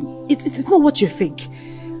everything. It's not what you think.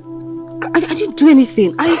 I didn't do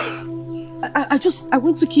anything. I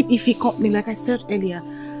went to keep Ify company, like I said earlier.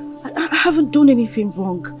 I haven't done anything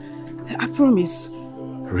wrong. I promise.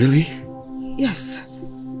 Really? Yes.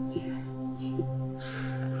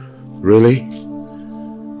 Really?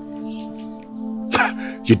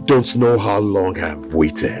 You don't know how long I've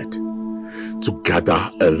waited to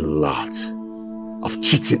gather a lot of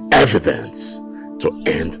cheating evidence to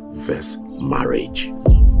end this marriage.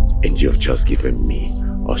 And you've just given me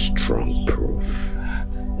a strong proof.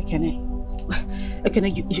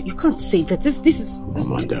 Ekene, you can't say that. This is...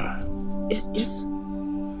 Amanda. Yes?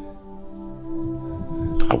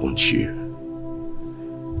 I want you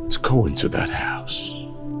to go into that house,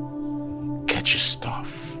 get your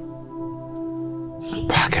stuff, and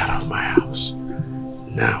pack out of my house.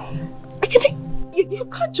 Now. Ekene, you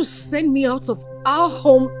can't just send me out of our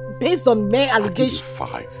home based on mere allegations.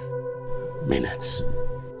 I'll give you 5 minutes.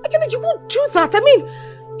 Ekene, you won't do that. I mean,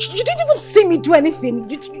 you didn't even see me do anything.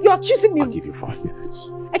 You're accusing me. I'll give you 5 minutes.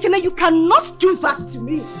 Ekene, you cannot do that to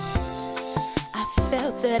me. I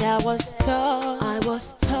felt that I was tough.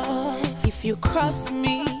 If you cross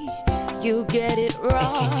me, you get it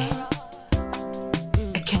wrong.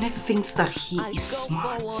 Ekene thinks that he is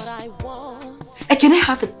smart. Ekene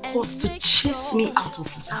had the guts to chase me out of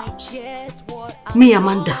his house. Me,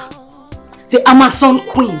 Amanda, the Amazon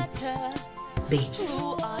queen. Babes,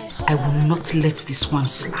 I will not let this one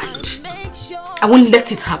slide. I won't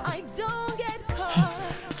let it happen.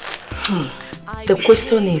 The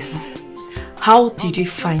question is, how did you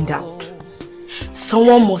find out?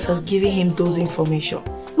 Someone must have given him those information.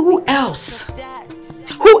 Who else?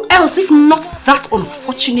 Who else if not that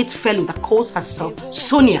unfortunate fellow that calls herself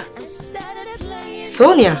Sonia?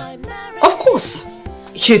 Sonia? Of course.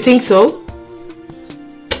 You think so?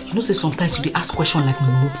 You know, say sometimes you ask questions like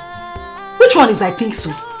Momo. Which one is I think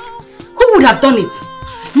so? Who would have done it?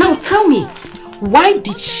 Now tell me, why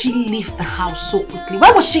did she leave the house so quickly?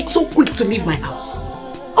 Why was she so quick to leave my house?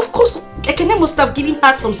 Of course, Ekene must have given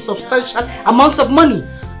her some substantial amounts of money.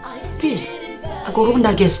 Please, I go run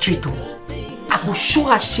that girl straight to. I will show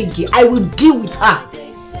her shege. I will deal with her.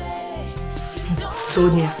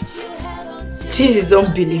 Sonia, this is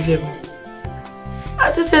unbelievable.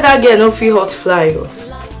 I just said that girl no feel hot fly.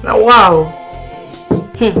 Now wow.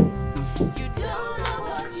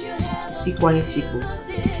 You see quiet people,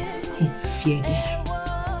 fear them.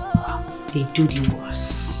 They do the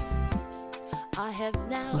worst.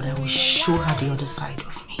 But I will show her the other side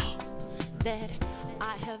of me.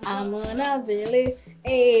 I'm gonna believe,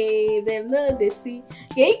 hey, them know they see.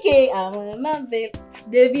 KK, I'm gonna believe.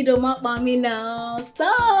 David, don't mock me now.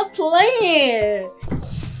 Stop playing.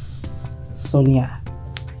 Sonia.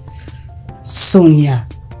 Sonia.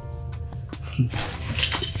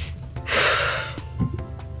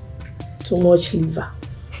 Too much liver.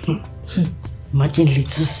 Imagine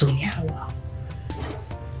little Sonia. Wow.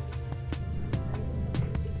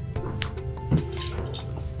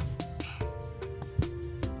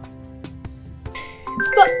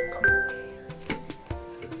 Stop.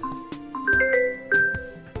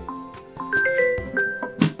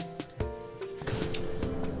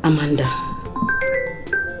 Amanda.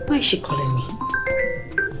 Why is she calling me?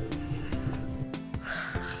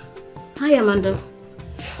 Hi, Amanda.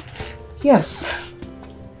 Yes.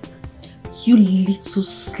 You little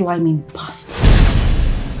sliming bastard.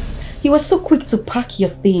 You were so quick to pack your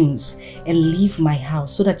things and leave my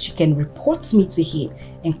house so that you can report me to him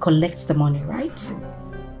and collect the money, right?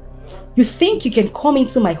 You think you can come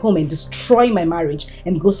into my home and destroy my marriage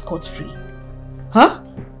and go scot-free? Huh?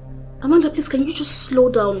 Amanda, please, can you just slow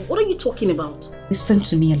down? What are you talking about? Listen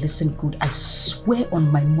to me and listen good. I swear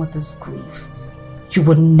on my mother's grave, you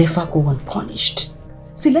will never go unpunished.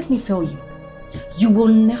 See, let me tell you, you will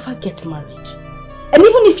never get married. And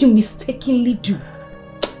even if you mistakenly do,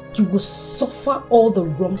 you will suffer all the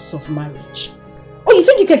wrongs of marriage. Oh, you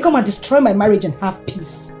think you can come and destroy my marriage and have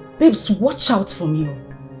peace? Babes, watch out for me.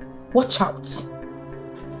 Watch out.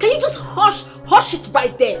 Can you just hush it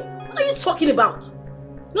right there? What are you talking about?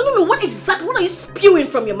 No, what are you spewing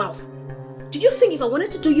from your mouth? Do you think if I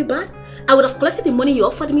wanted to do you bad, I would have collected the money you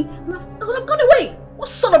offered me and I would have gone away? What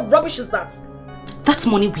sort of rubbish is that? That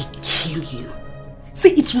money will kill you.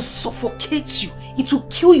 See, it will suffocate you. It will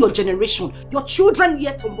kill your generation, your children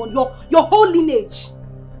yet unborn, your whole lineage.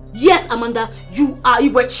 Yes, Amanda, you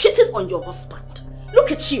were cheating on your husband.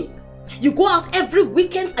 Look at you. You go out every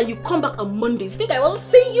weekend and you come back on Mondays. You think I won't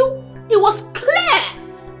see you? It was clear.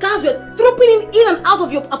 Guys were trooping in and out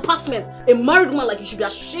of your apartment. A married woman like you should be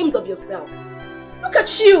ashamed of yourself. Look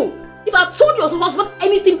at you. If I told your husband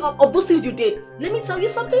anything of those things you did, let me tell you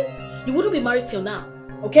something. You wouldn't be married till now.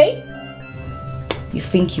 Okay? You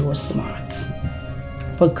think you were smart.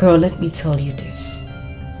 But girl, let me tell you this.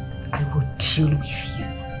 I will deal with you.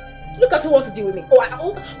 Look at who wants to deal with me.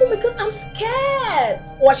 Oh my God, I'm scared.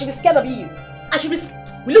 Oh, I should be scared of you. I should be scared.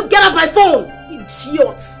 Will you get off my phone?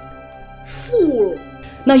 Idiots. Fool.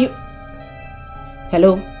 Now you...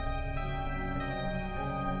 Hello?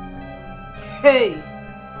 Hey.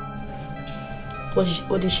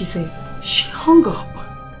 What did she say? She hung up.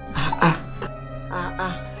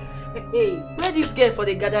 Hey, where this girl for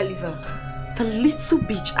the gather liver? The little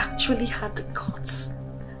bitch actually had the guts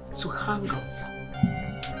to hang up.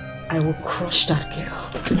 I will crush that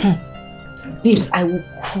girl. Babes, I will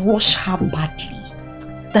crush her badly.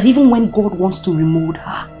 That even when God wants to remold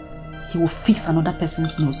her, He will fix another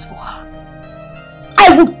person's nose for her.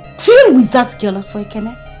 I will deal with that girl. As for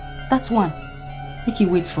Ekene, that's one. Make you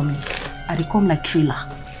wait for me. I dey come like thriller.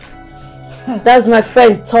 That's my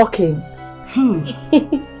friend talking.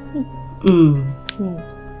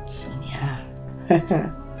 Sonia.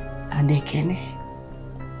 And Ekene.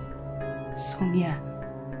 Sonia.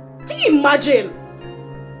 Can you imagine?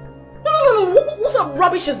 No. What sort of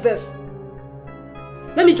rubbish is this?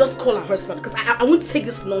 Let me just call her husband because I won't take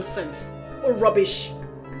this nonsense. What rubbish?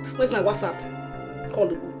 Where's my WhatsApp? Call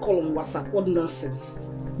on WhatsApp. What nonsense?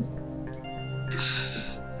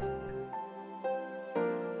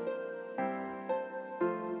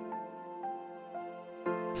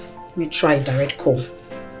 Let me try a direct call.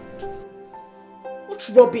 What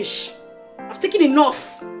rubbish? I've taken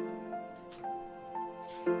enough.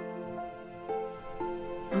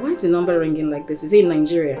 Why is the number ringing like this? Is it in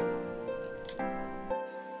Nigeria?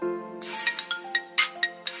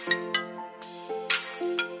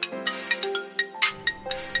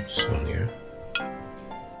 Sonia.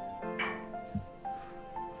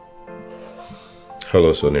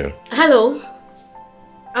 Hello, Sonia. Hello.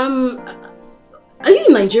 Are you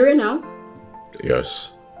in Nigeria now?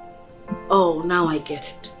 Yes. Oh, now I get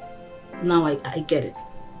it. Now I get it.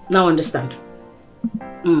 Now I understand.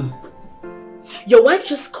 Your wife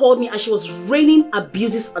just called me and she was raining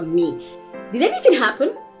abuses on me. Did anything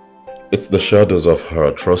happen? It's the shadows of her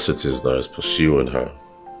atrocities that is pursuing her.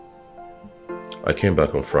 I came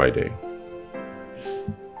back on Friday.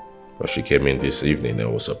 But she came in this evening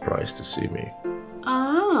and was surprised to see me.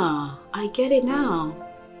 Ah, I get it now.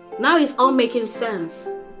 Now it's all making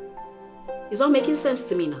sense. It's all making sense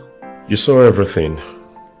to me now. You saw everything,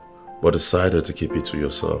 but decided to keep it to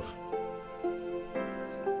yourself.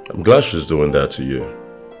 I'm glad she's doing that to you.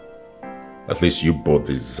 At least you both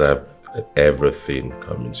deserve everything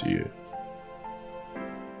coming to you.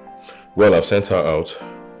 Well, I've sent her out.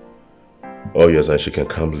 Oh yes, and she can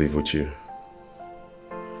come live with you.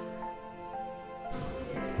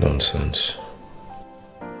 Nonsense.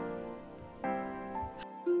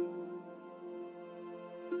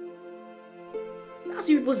 That's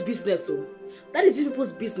you people's business, oh. That is you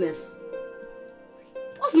people's business.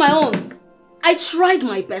 What's my own? I tried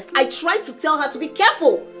my best. I tried to tell her to be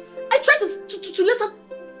careful. I tried to let her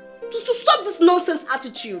to stop this nonsense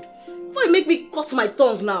attitude. Before you make me cut my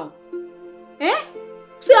tongue now. Eh?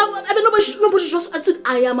 See, I mean, nobody just, I said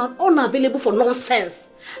I am unavailable for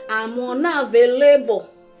nonsense. I'm unavailable.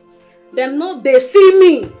 They see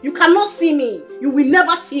me. You cannot see me. You will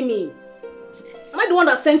never see me. Am I the one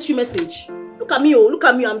that sent you message? Look at me, oh, look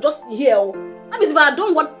at me. I'm just here, oh. That means if I had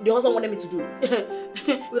done what the husband wanted me to do,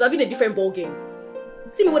 it would have been a different ball game.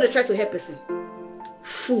 See me when they try to help person.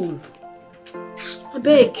 Fool. I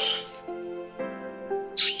beg.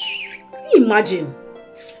 Can you imagine?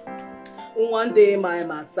 One day my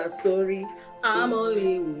matter sorry. I'm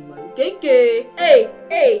only a woman. KK.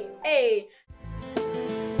 Hey.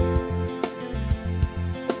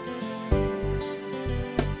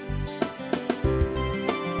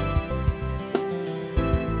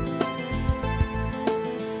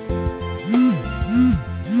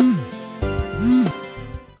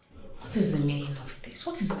 What is the meaning of this?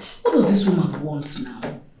 What does this woman want now?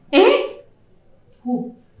 Eh?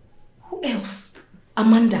 Who else?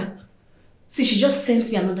 Amanda. See, she just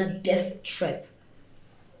sent me another death threat.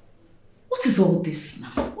 What is all this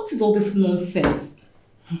now? What is all this nonsense?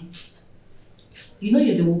 You know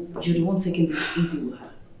you're the one taking this easy with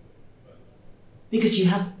her. Because you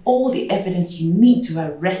have all the evidence you need to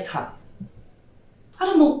arrest her. I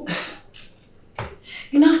don't know.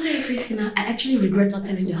 You know, after everything, I actually regret not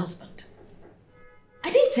telling the husband. I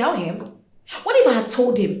didn't tell him. What if I had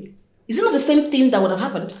told him? Is it not the same thing that would have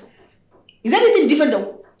happened? Is there anything different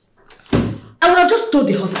though? I would have just told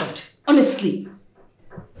the husband, honestly.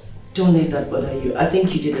 Don't let that bother you. I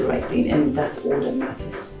think you did the right thing and that's all that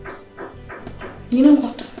matters. You know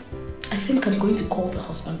what? I think I'm going to call the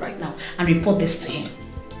husband right now and report this to him.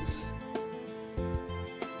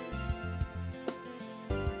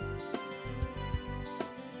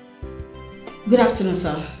 Good afternoon,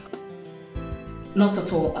 sir. Not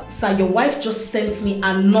at all. Sir, your wife just sent me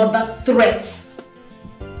another threat.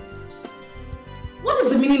 What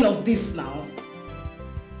is the meaning of this now?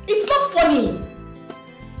 It's not funny.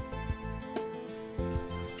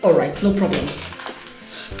 Alright, no problem.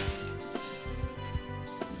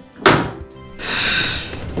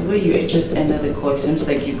 The way you just ended the call, it seems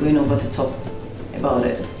like you're going over to talk about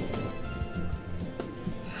it.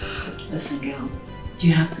 Listen, girl,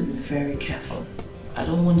 you have to be very careful. I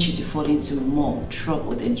don't want you to fall into more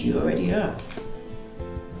trouble than you already are.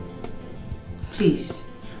 Please.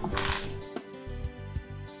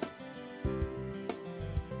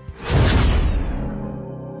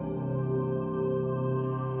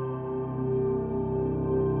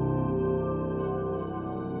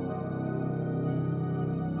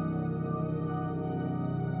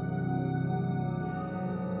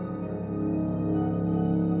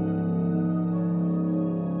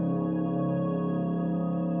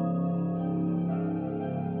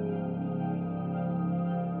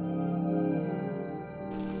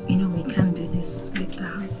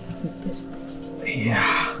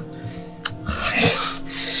 Yeah.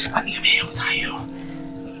 I'm tired.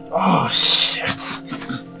 Oh shit.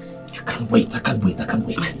 I can't wait. My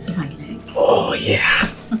leg. Oh yeah.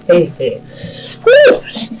 Hey. Woo!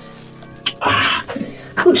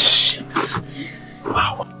 Oh shit.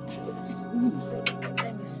 Wow.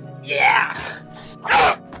 Yeah.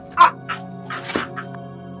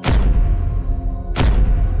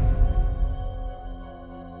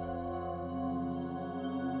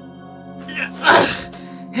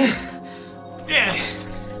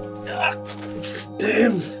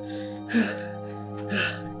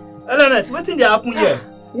 Wetin dey happen here?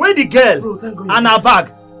 Where the girl? Bro, thank God. And her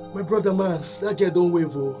bag? My brother, man, that girl don't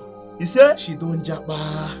wave. Oh. You say? She don't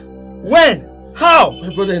japa. When? How?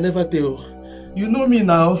 My brother, I never tell. You know me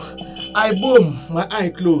now. I boom, my eye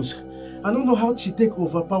close. I don't know how she take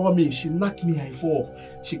overpower me. She knock me, I fall.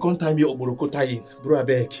 She can't tie me oboroko tying. Bro, I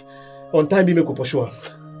beg. On time, me make up for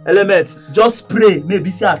Element, just pray.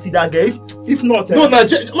 Maybe see I see that girl. If not, no,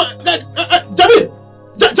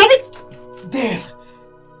 Jami! Damn.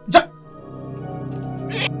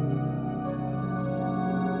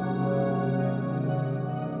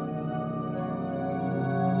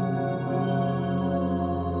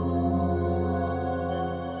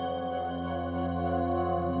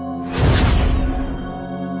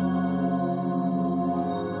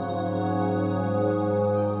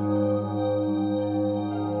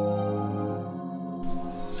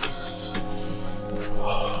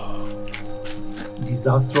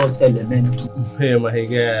 Disastrous element. Hey, my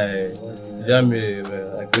guy. Jamie,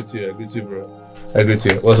 man. I greet you, bro. I greet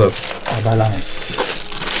you. What's up? A balance.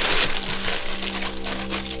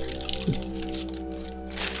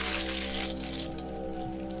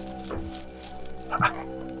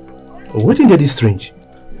 What did this strange?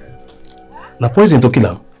 Na poison to kill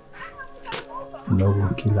him? No go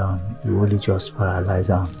kill him. You only just paralyze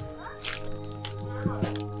him.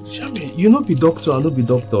 Jamie, you no be doctor, I no be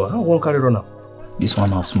doctor. How one carry run am? This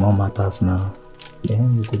one are small matters now.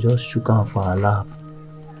 Then we could just shook him for a lap.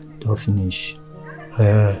 Don't finish.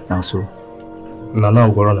 Now so. Now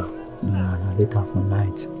we go run am. No, later for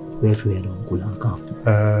night. We everywhere don't cool and calm.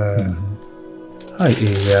 Hi,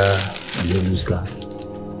 yeah. You lose guy.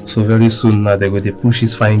 So very soon now they go to push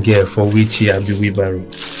his fine girl for which he be wheelbarrow.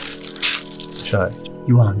 Try.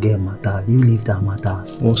 You and girl matter. You leave that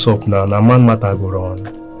matters. What's up now? Now man matter go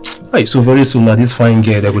wrong. Hey, so very soon now this fine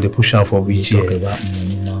girl they go to push her for which talk about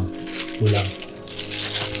money now. Pull out.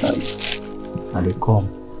 And they come.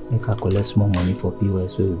 Make her collect small money for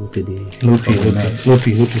POS so we go to the no pay.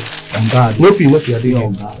 On guard. No pay.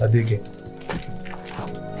 I dig it.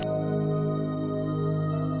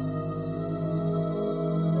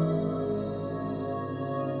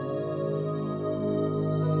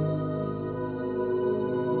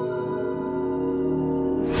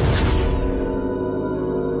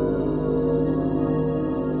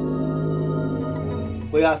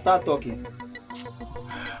 Yeah, start talking.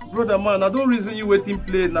 Brother man, I don't reason you waiting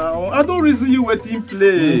play now.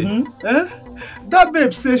 That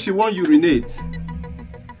babe says she won't urinate.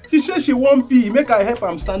 She says she won't pee, make her help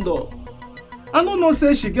am stand up. I don't know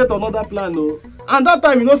say she get another plan though. And that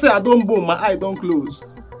time you know say I don't boom, my eye don't close.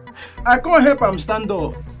 I can't help am stand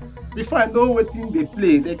up. Before I know what thing they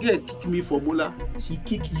play, the girl kick me for bola. She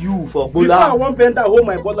kick you for bola? Before I want bend that hold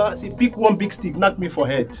my bola, she pick one big stick, knock me for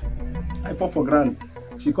head. I fall for ground.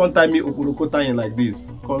 She can't tie me oporoko tying like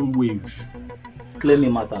this. Come wave. Clear me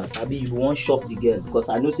matters. Abi, you won't shop the girl because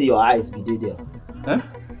I know say your eyes be there. Huh?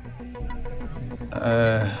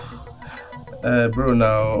 Bro,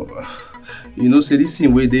 now you know say this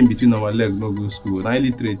thing way in between our legs no go school. Na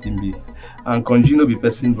illiterate him be. And Georgina be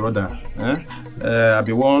person brother. I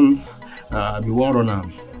be one runner.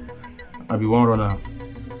 I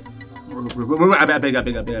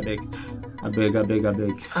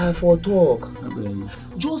beg. I for talk. I beg.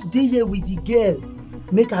 Just stay here with the girl.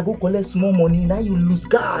 Make her go collect small money. Now you lose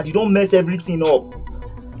guard. You don't mess everything up.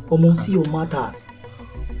 Omo, see your matters.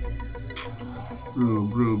 Bro.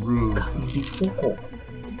 You dey fuck up.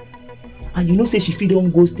 And you know say she fit don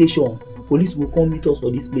go station. Police will come meet us for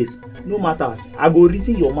this place. No matters. I go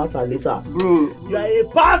reason your matter later. Bro. You are a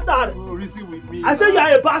bastard. Bro, reason with me. I say you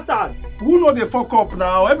are a bastard. Who know they fuck up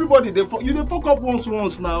now? Everybody you dey fuck up once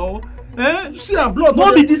now. See her blood.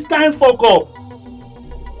 No be this kind fuck up.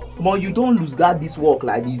 But you don't lose guard this work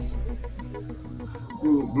like this.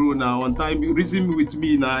 Bro, now on time, reason with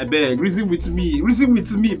me now, I beg. Reason with me.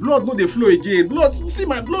 Blood no dey flow again. See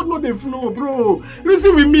my blood no dey flow, bro.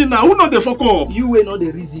 Reason with me now. Who know the fuck up? You ain't not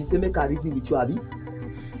the reason. Say make her reason with you, Abi.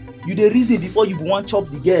 You the reason before you want chop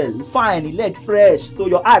the girl. Fine, the leg fresh, so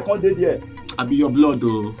your eye can't dey there. I be your blood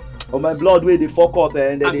though. Oh my blood way they fuck up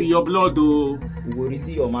and then I be your blood though. We will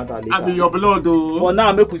reason your matter later. I be your blood though. For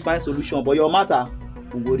now, make we find solution, but your matter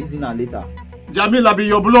we will reason her later. Jamil, I be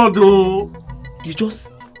your blood though. You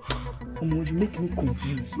just you make me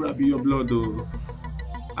confused. I be your blood though.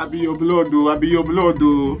 I be your blood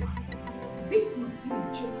though. This must be a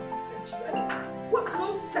joke of the century. What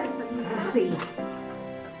nonsense are you even saying?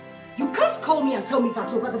 You can't call me and tell me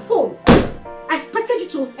that over the phone. I expected you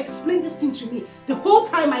to explain this thing to me the whole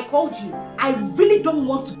time I called you. I really don't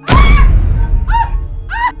want to.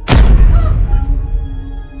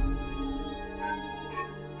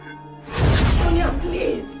 Sonia,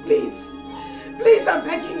 please, I'm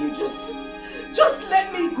begging you, just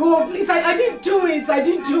let me go, please. I didn't do it,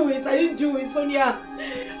 Sonia.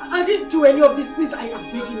 I didn't do any of this, please. I am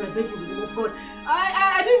begging you, in the name of God.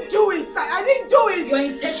 I didn't do it. You're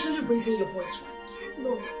intentionally raising your voice, right?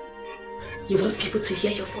 No. You want people to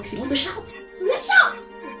hear your voice. You want to shout. Let's shout.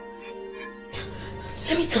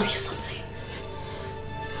 Let me tell you something.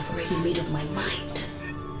 I've already made up my mind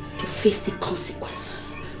to face the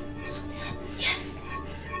consequences. Yes.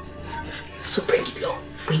 So bring it low.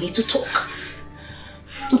 We need to talk.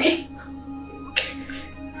 Okay?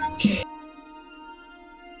 Okay.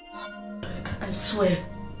 I swear,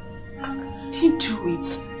 I didn't do it.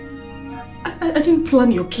 I didn't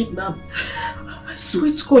plan your kidnap. I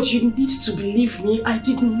swear to God, you need to believe me. I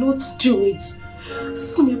did not do it.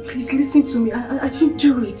 Sonia, please listen to me. I didn't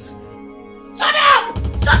do it. Shut up!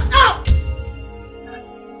 Shut up!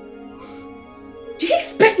 Do you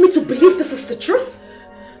expect me to believe this is the truth?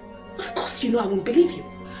 Of course you know I won't believe you.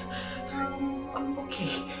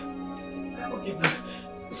 Okay, but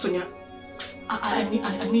Sonia, I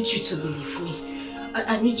need you to believe me.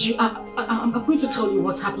 I need you. I'm going to tell you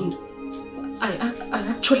what's happened. I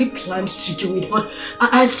actually planned to do it, but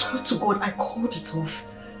I swear to God, I called it off.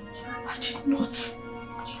 I did not.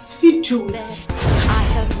 I didn't do it. I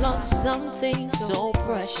have lost something so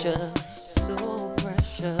precious,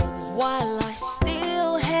 while I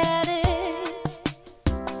still had it.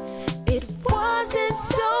 It wasn't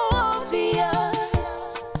so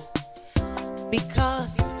obvious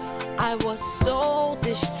because I was so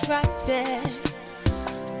distracted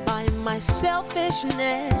by my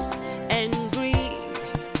selfishness and greed.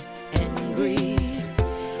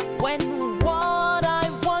 When what I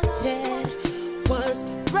wanted was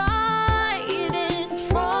right in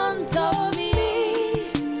front of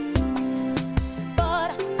me,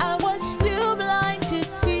 but I was too blind to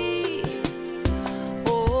see.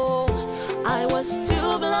 Oh, I was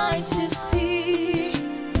too blind to see.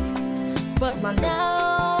 But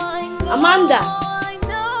now I know. Amanda.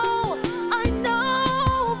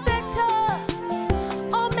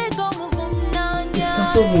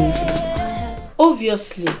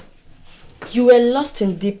 Obviously, you were lost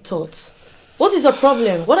in deep thought. What is the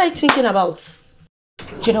problem? What are you thinking about?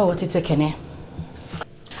 You know what, Etiko?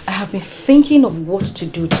 I have been thinking of what to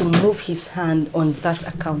do to move his hand on that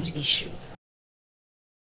account issue.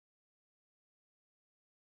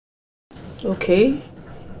 Okay.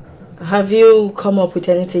 Have you come up with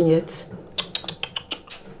anything yet?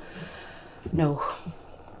 No.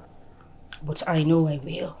 But I know I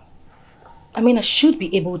will. I mean, I should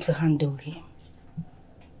be able to handle him.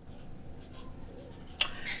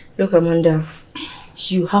 Look, Amanda,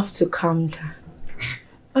 you have to calm down.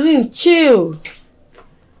 I mean, chill.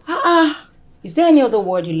 Is there any other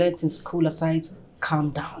word you learnt in school aside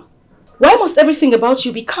calm down? Why must everything about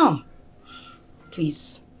you be calm?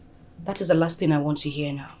 Please, that is the last thing I want to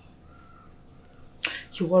hear now.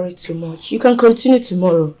 You worry too much. You can continue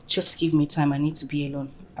tomorrow. Just give me time. I need to be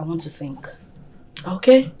alone. I want to think.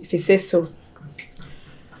 Okay, if you say so.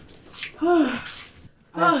 I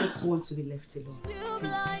just want to be left alone.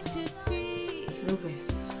 Please.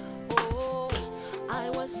 Rubes. I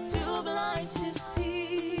was too blind to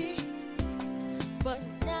see, but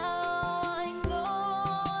now I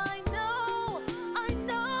know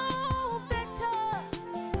better.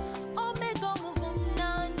 Omega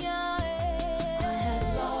Muvunanya, I have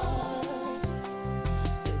lost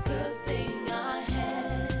the good thing I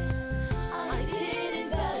had. I didn't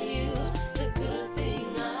value the good thing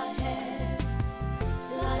I had.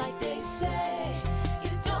 Like they say, you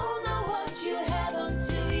don't know what you have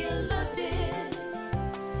until you lose it.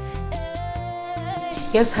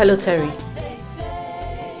 Yes, hello, Terry.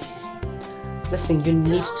 Listen, you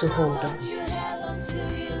need to hold on.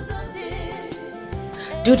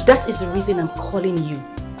 Dude, that is the reason I'm calling you.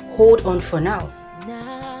 Hold on for now.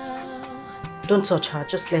 Don't touch her,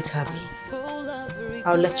 just let her be.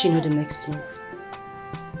 I'll let you know the next move.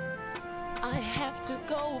 I have to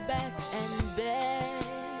go back and beg.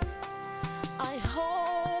 I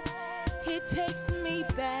hope he takes me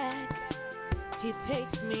back. He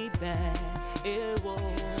takes me back.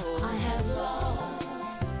 I have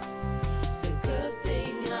lost the good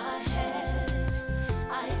thing I had.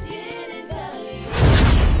 I didn't value.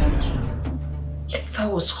 If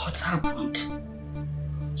that was what happened,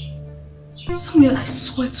 Sonia, I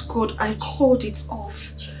swear to God, I called it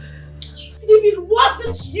off. If it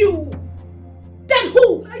wasn't you, then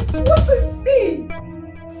who? It wasn't me.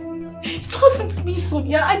 It wasn't me,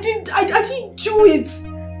 Sonia. I didn't do it.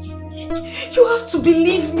 You have to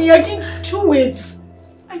believe me. I didn't do it.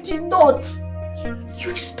 I did not. You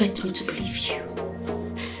expect me to believe you?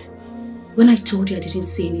 When I told you I didn't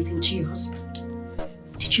say anything to your husband,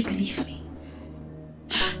 did you believe me?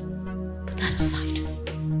 Put that aside.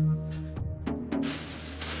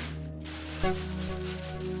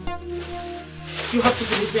 You have to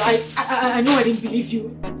believe me. I know I didn't believe you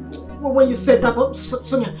when you said that, but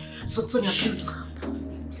Sonia, please.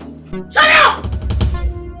 Please. Shut up!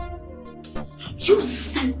 You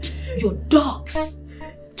sent your dogs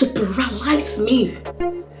to paralyze me.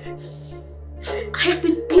 I've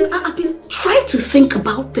been trying to think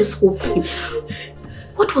about this whole thing.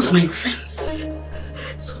 What was my offense?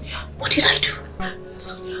 Sonia, what did I do?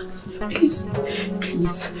 Sonia, please,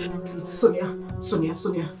 Sonia,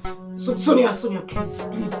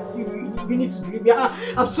 please, you need to believe me.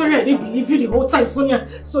 I'm sorry I didn't believe you the whole time, Sonia,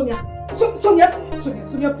 please, Sonia,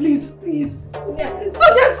 please,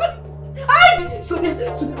 you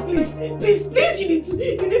need to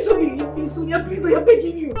believe me, Sonia, please, I am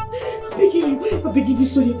begging you,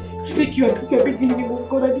 Sonia, I beg you, in the name of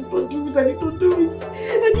God, I did not do it,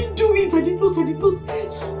 Sonia,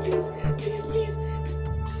 please.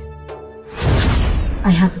 I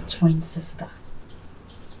have a twin sister.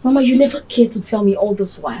 Mama, you never cared to tell me all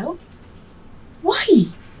this while? Why?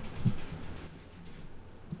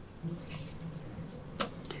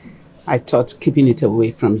 I thought keeping it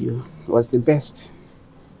away from you was the best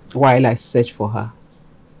while I searched for her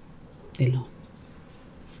alone.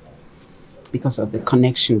 Because of the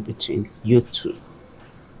connection between you two.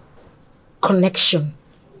 Connection?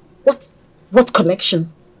 What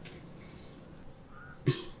connection?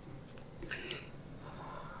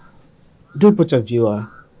 Do both of you are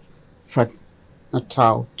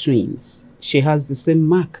fraternal twins. She has the same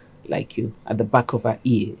mark like you at the back of her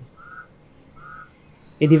ear.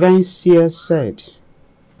 A divine seer said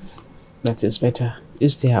that it's better you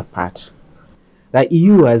stay apart. That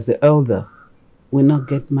you as the elder will not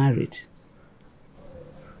get married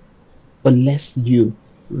unless you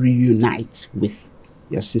reunite with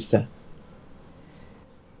your sister.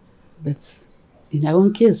 But in her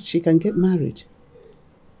own case, she can get married.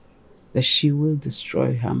 But she will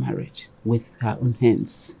destroy her marriage with her own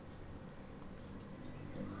hands.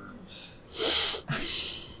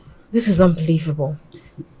 This is unbelievable.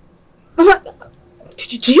 Mama,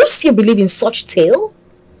 do you still believe in such tale?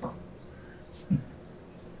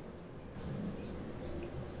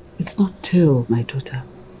 It's not tale, my daughter.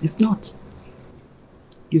 It's not.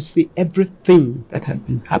 You see, everything that has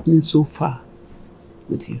been happening so far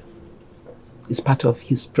with you is part of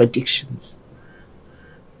his predictions.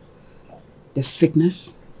 The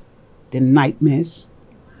sickness, the nightmares,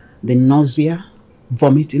 the nausea,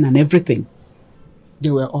 vomiting and everything.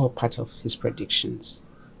 They were all part of his predictions.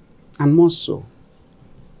 And more so,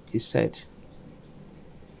 he said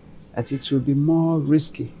that it will be more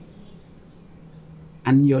risky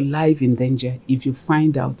and your life in danger if you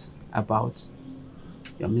find out about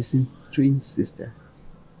your missing twin sister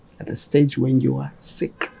at the stage when you are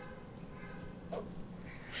sick.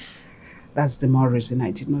 That's the more reason I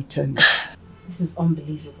did not tell you. This is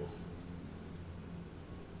unbelievable.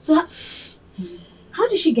 So, how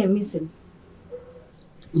did she get missing?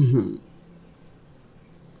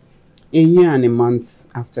 A year and a month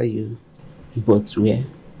after you both were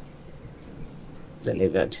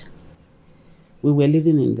delivered. We were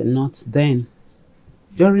living in the north then,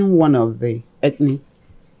 during one of the ethnic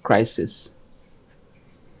crises.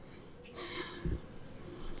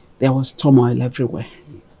 There was turmoil everywhere.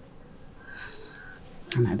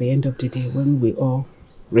 And at the end of the day, when we all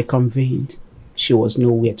reconvened, she was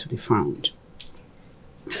nowhere to be found.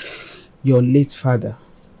 Your late father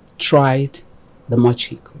tried the much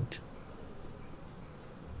he could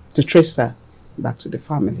to trace her back to the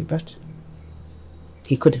family, but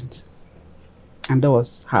he couldn't. And that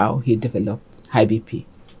was how he developed high BP,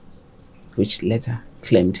 which later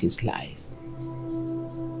claimed his life.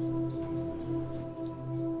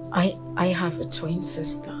 I have a twin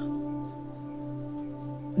sister.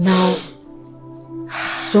 Now,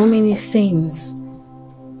 so many things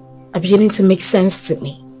are beginning to make sense to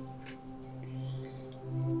me.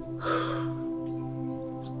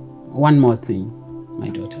 One more thing, my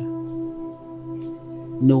daughter.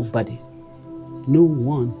 Nobody, no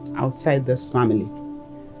one outside this family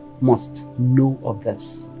must know of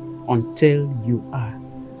this until you are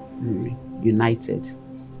reunited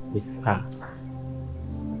with her.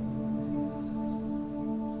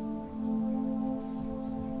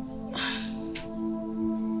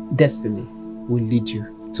 Destiny will lead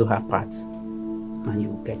you to her path and you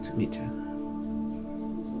will get to meet her.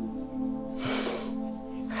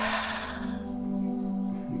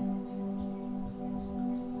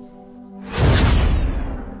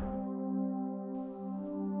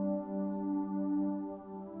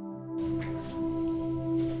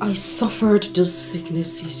 I suffered those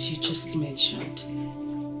sicknesses you just mentioned.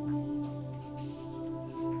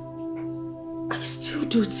 I still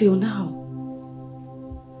do till now.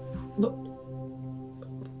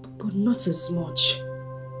 But not as much.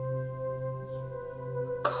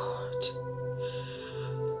 God.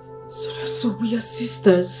 So we are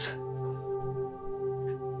sisters.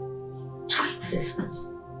 Twin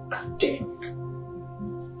sisters. God damn it.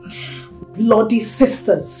 Bloody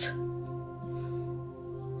sisters.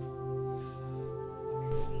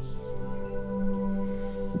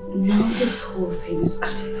 Now this whole thing is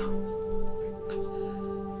adding up.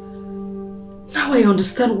 Now I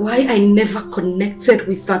understand why I never connected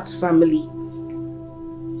with that family.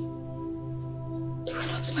 They were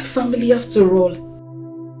not my family after all.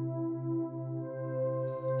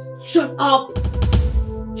 Shut up!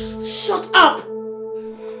 Just shut up!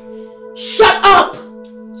 Shut up!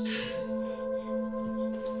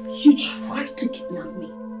 You tried to kidnap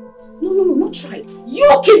me. No, not tried.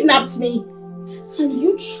 You kidnapped me! And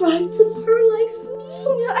you tried to paralyze me?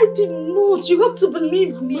 Sonia, I did not. You have to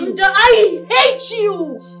believe me. Amanda, I hate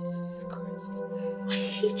you! Jesus Christ. I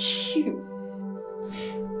hate you.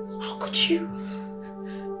 How could you?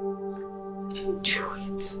 I didn't do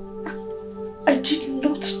it. I did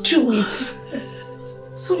not do it.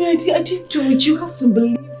 Sonia, I didn't do it. You have to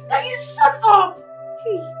believe. Now you shut up!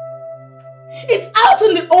 It's out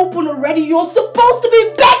in the open already. You're supposed to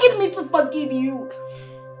be begging me to forgive you.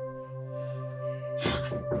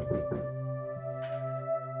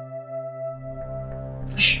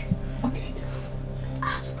 Shh. Okay.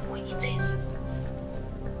 Ask what it is.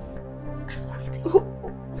 Ask what it is.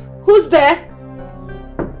 Who's there?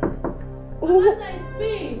 It's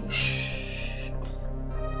me. Shh.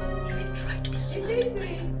 If you try to be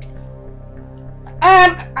silent.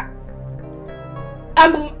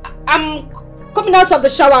 I'm coming out of the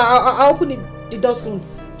shower. I'll open the door soon.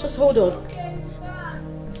 Just hold on. Okay, bye.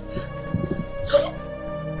 Sorry.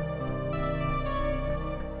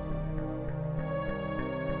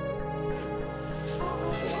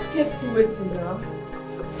 Kept you waiting now.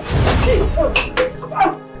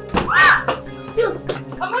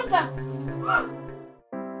 Amanda!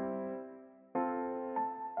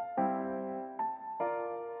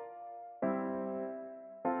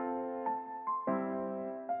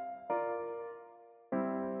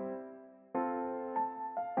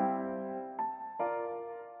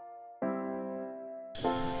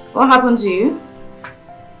 What happened to you?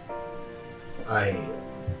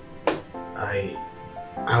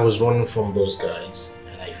 I was running from those guys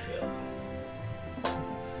and I fell.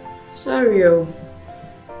 Sorry,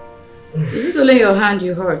 Is it only your hand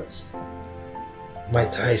you hurt? My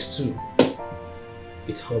thighs too.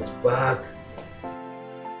 It hurts bad.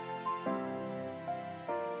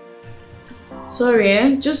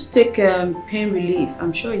 Sorry, just take pain relief.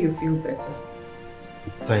 I'm sure you'll feel better.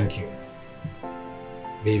 Thank you.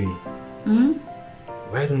 Baby,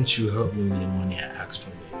 why don't you help me with the money I asked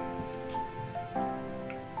from you?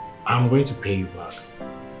 I'm going to pay you back.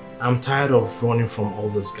 I'm tired of running from all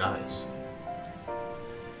these guys.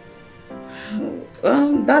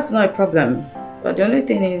 Well, that's not a problem. But the only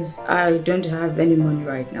thing is, I don't have any money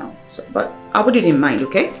right now. So, but I'll put it in mind,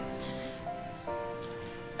 okay?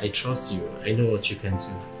 I trust you. I know what you can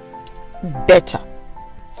do. Better.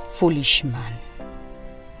 Foolish man.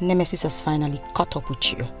 Nemesis has finally caught up with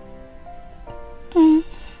you.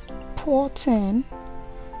 Poor thing.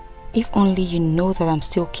 If only you know that I'm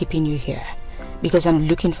still keeping you here. Because I'm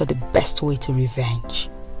looking for the best way to revenge.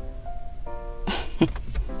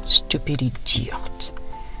 Stupid idiot.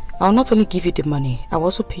 I'll not only give you the money, I'll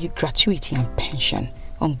also pay you gratuity and pension.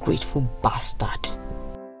 Ungrateful bastard.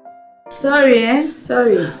 Sorry,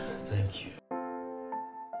 Sorry. Thank you.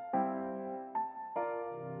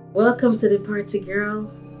 Welcome to the party,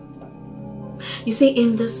 girl. You see,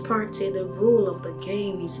 in this party, the rule of the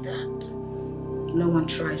game is that no one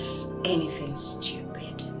tries anything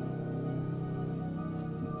stupid.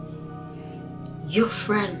 Your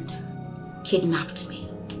friend kidnapped me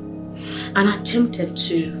and attempted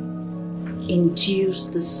to induce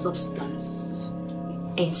the substance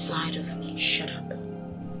inside of me. Shut up.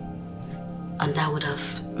 And that would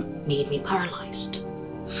have made me paralyzed.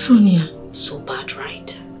 Sonia. So bad,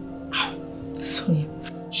 right? Sonia.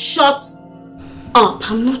 Shut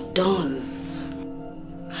up. I'm not done.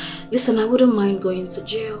 Listen, I wouldn't mind going to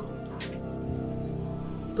jail.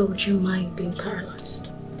 But would you mind being paralyzed?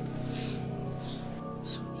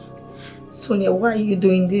 Sonia, why are you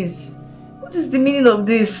doing this? What is the meaning of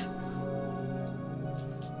this?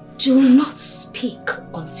 Do not speak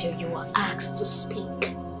until you are asked to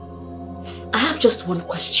speak. I have just one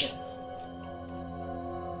question.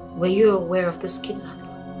 Were you aware of this kidnap?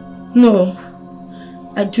 No,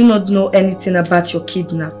 I do not know anything about your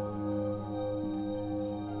kidnap.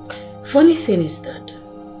 Funny thing is that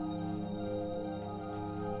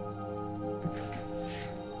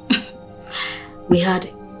we had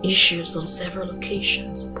issues on several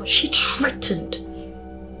occasions, but she threatened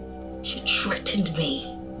me.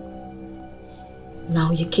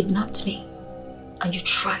 Now you kidnapped me and you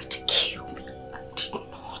tried to kill me. I did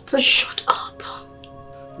not. So shut up.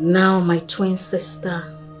 Now my twin sister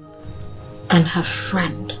and her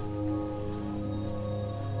friend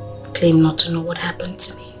claim not to know what happened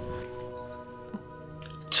to me.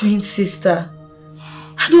 Twin sister?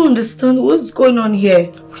 I don't understand what's going on here.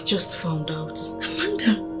 We just found out.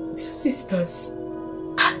 Amanda, we're sisters.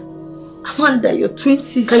 Amanda, your twin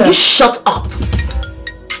sister. Can you shut up?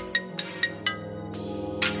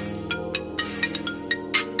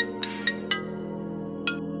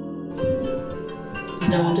 You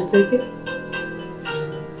don't want to take it?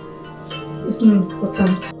 It's not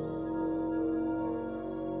important.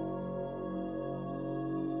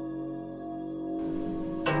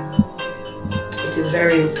 It is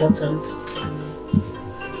very important.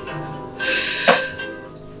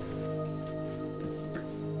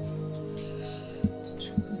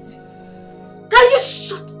 Can you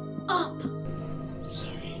shut up?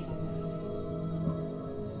 Sorry.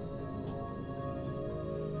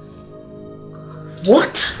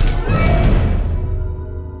 What?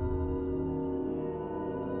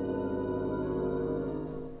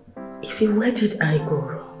 Ify, where did I go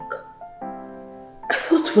wrong? I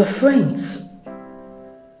thought we were friends.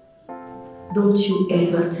 Don't you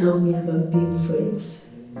ever tell me about being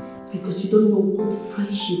friends, because you don't know what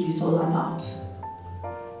friendship is all about.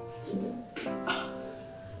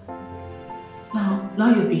 Now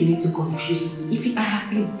you're beginning to confuse me. Ify, I have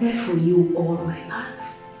been there for you all my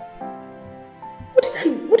life.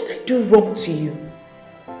 What did I do wrong to you?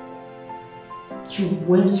 You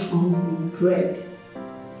went wrong with Greg.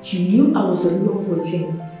 You knew I was in love with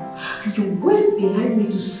him. And you went behind me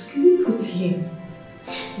to sleep with him,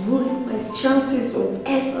 ruining my chances of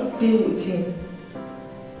ever being with him.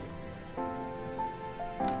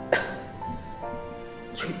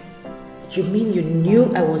 You mean you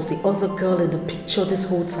knew I was the other girl in the picture this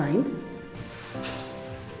whole time?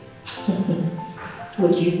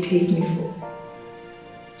 What do you take me for?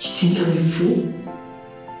 You think I'm a fool?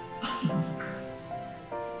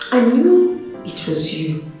 I knew it was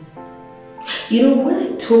you. You know, when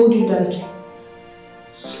I told you that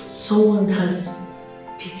someone has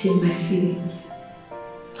beaten my feelings,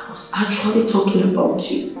 I was actually talking about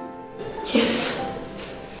you. Yes.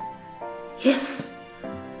 Yes.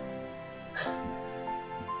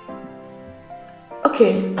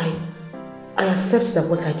 Okay, I accept that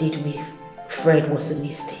what I did with Fred was a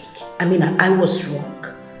mistake. I mean, I was wrong.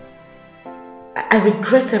 I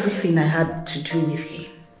regret everything I had to do with him.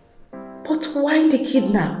 But why the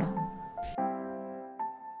kidnap?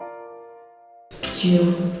 You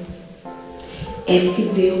know,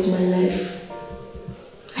 every day of my life,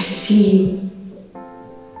 I see you.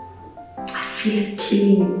 I feel like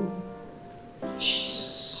killing you.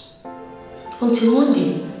 Jesus. Until one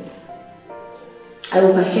day, I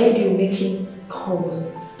overheard you making calls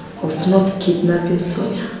of not kidnapping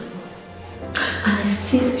Sonia. And I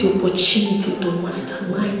seized the opportunity to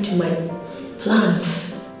mastermind my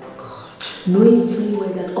plans. God. Knowing fully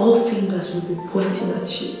well that all fingers will be pointing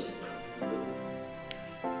at you.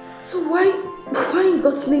 So why in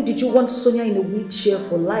God's name did you want Sonia in a wheelchair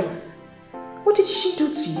for life? What did she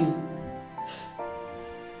do to you?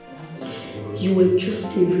 You were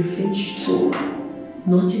just a revenge tool,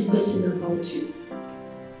 not a person about you.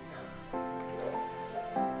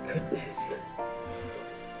 Goodness.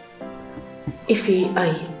 Ify,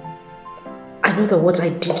 I know that what I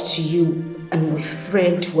did to you and with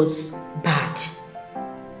Fred was bad.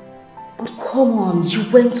 But come on, you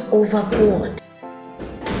went overboard.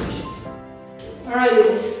 Alright,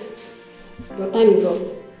 ladies. Your time is up.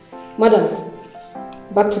 Madam,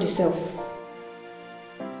 back to the cell.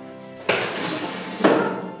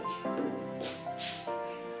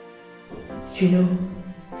 You know,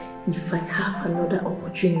 if I have another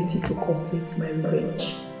opportunity to complete my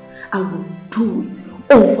revenge, I will do it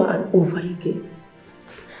over and over again.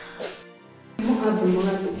 You don't have the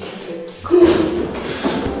money to keep it. Come on.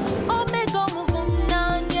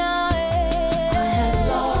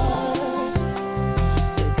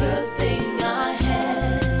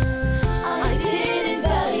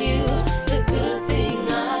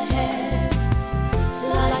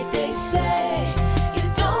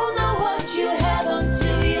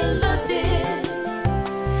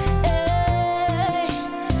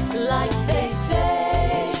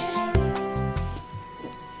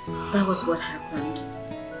 That was what happened.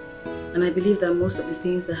 And I believe that most of the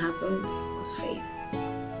things that happened was faith.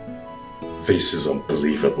 This is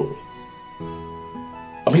unbelievable.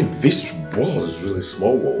 I mean, this world is really a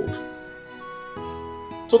small world.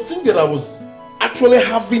 To think that I was actually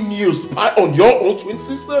having you spy on your own twin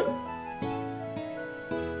sister?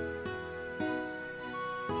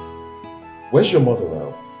 Where's your mother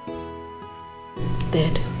now?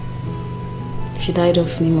 Dead. She died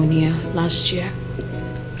of pneumonia last year.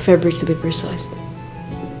 February to be precise.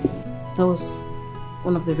 That was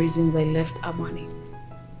one of the reasons I left Amani.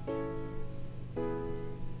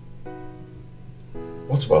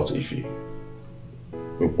 What about Ify?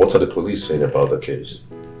 What are the police saying about the case?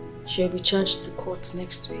 She'll be charged to court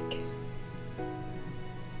next week.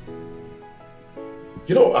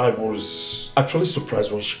 You know, I was actually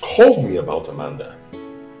surprised when she called me about Amanda.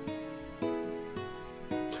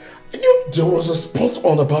 I knew there was a spot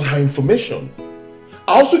on about her information.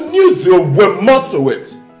 I also knew there were more to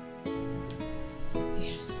it.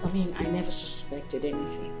 Yes, I mean, I never suspected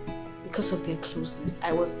anything because of their closeness.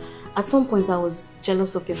 At some point, I was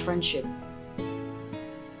jealous of their friendship. You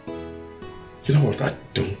know what? I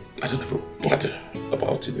don't ever bother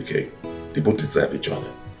about it, okay? They both deserve each other.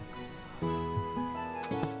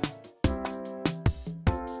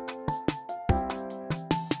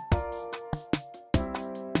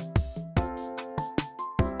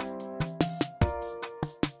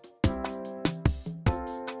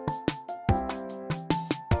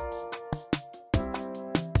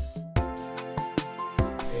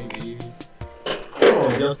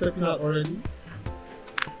 You're stepping out already?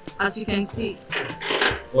 As you can see.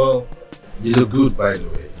 Well, you look good, by the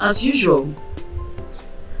way. As usual.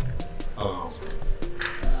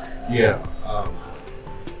 Yeah,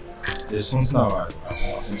 there's something I want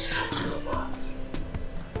to talk to you about.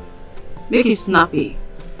 Make it snappy.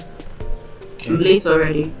 Okay. Late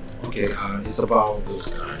already. Okay, it's about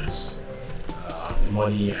those guys. The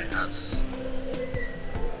money I asked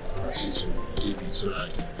she to give me so that I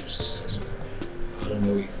can use to settle them. I don't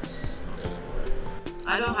know if it's available.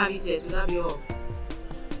 I don't have it yet. Will that be all?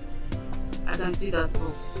 I can see that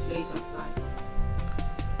so later. Bye.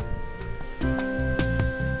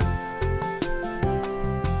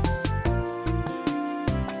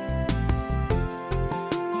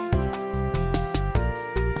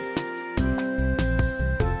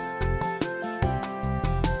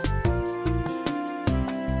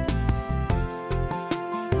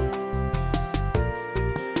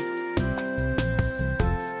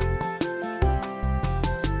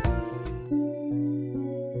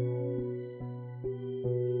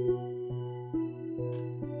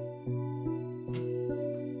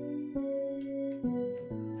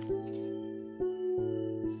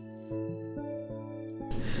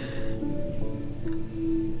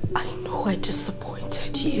 I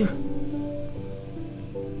disappointed you.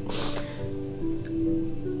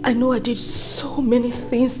 I know I did so many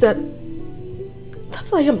things that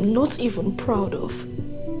I am not even proud of.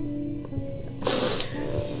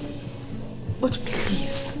 But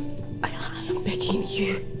please, I am begging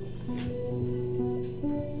you.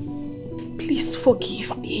 Please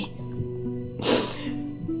forgive me.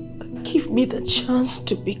 Give me the chance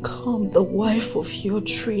to become the wife of your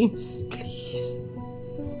dreams, please.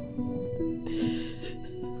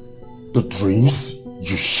 The dreams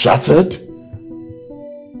you shattered?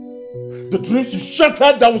 The dreams you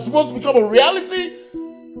shattered that was supposed to become a reality?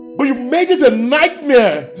 But you made it a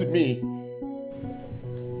nightmare to me.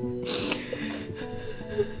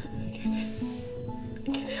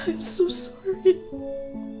 I'm so sorry.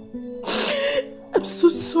 I'm so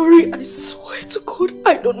sorry. I swear to God,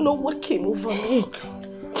 I don't know what came over me.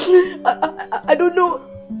 I don't know.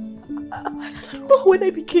 I don't know when I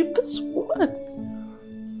became this woman.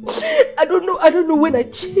 I don't know when I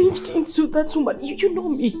changed into that woman. You know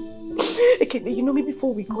me. Okay, you know me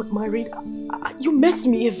before we got married. You met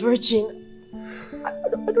me a virgin. I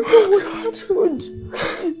don't know what happened.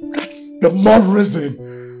 That's the more reason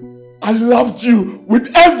I loved you with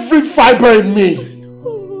every fiber in me.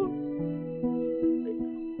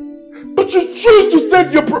 But you choose to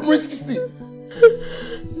save your promiscuity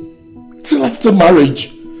till after marriage.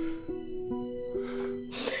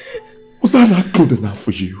 Was I not good enough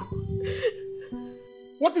for you?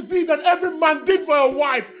 What is it that every man did for a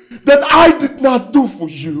wife that I did not do for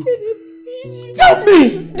you? Tell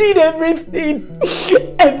me! Did everything.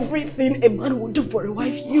 Everything a man would do for a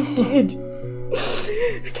wife, you did.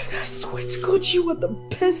 Can I swear to God, you were the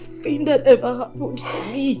best thing that ever happened to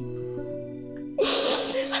me.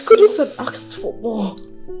 I couldn't have asked for more.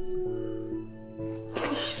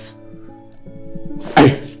 Please.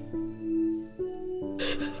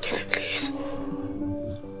 Can I please?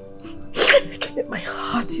 My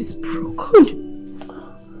heart is broken.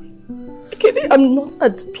 I'm not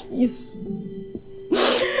at peace.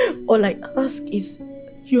 All I ask is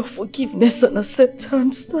your forgiveness and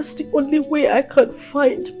acceptance. That's the only way I can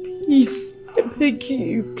find peace. I beg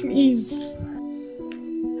you, please.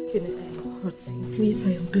 I'm hurting. Please, I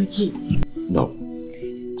am begging you. No.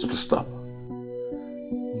 Stop.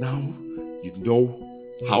 Now you know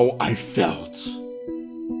how I felt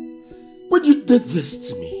when you did this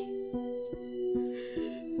to me.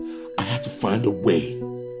 I had to find a way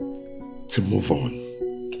to move on.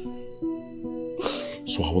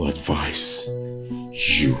 So I will advise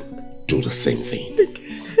you do the same thing.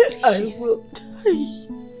 I will die.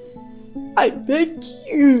 I beg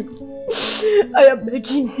you. I am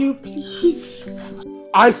begging you, please.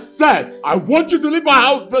 I said I want you to leave my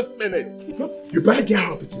house this minute. Look, you better get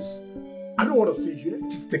out because I don't want to see you here.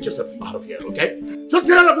 Just take yourself out of here, okay? Just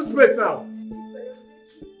get out of this place now.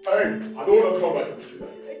 Hey, I don't want to come back.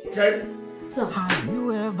 Okay? So have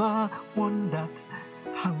you ever wondered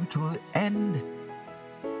how it will end?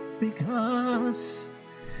 Because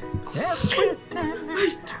everything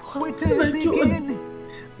with a beginning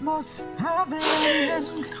must have an end.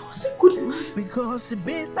 So that was a good man. Because the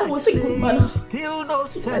bit that was a good man. Still no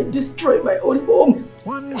sense. I destroyed my own home.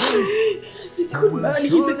 One day he's a good man.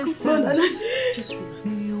 He's a good man, and I just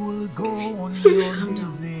relax. You will go on your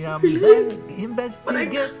knees.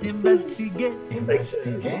 Investigate.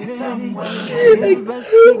 Investigate.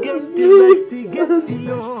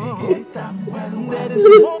 There is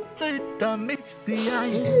more to it than meets the eye.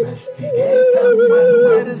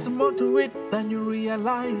 There is more to it than you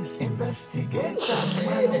realize. Investigate.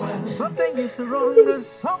 Something is wrong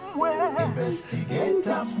somewhere. Investigate.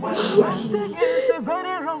 Something is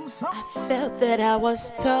very wrong somewhere. I felt that I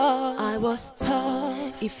was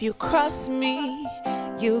tough. If you cross me,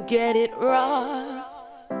 you get it wrong.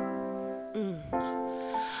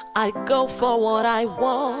 I go for what I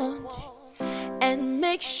want and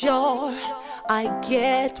make sure I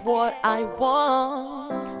get what I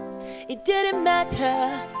want. It didn't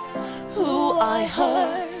matter who I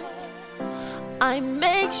hurt. I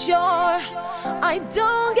make sure I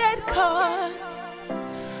don't get caught.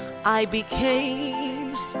 I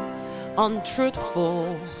became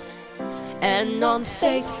untruthful and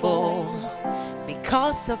unfaithful.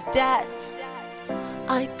 Because of that,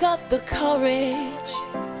 I got the courage,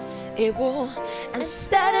 and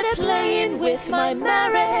started playing with my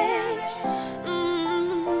marriage.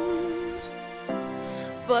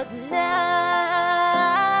 But now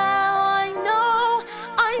I know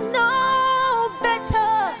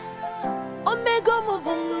better.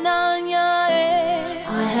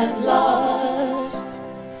 I have lost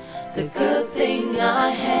the good thing I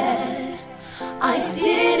had. I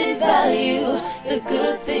didn't value the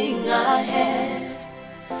good thing I had.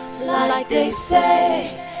 Like they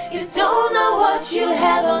say, you don't know what you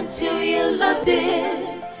have until you lose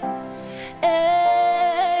it.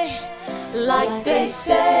 Hey, like they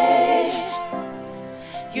say,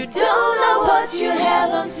 you don't know what you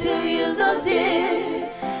have until you lose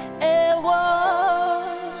it. Hey, whoa.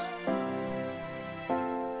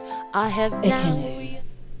 I have now.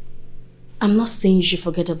 I'm not saying you should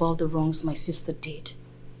forget about the wrongs my sister did.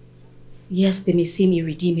 Yes, they may seem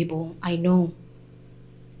irredeemable, I know.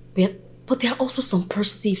 But there are also some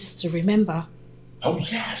positives to remember. Oh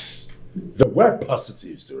yes, there were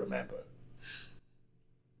positives to remember.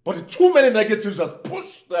 But the too many negatives has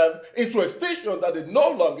pushed them into extinction that they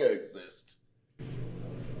no longer exist.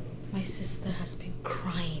 My sister has been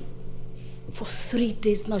crying for 3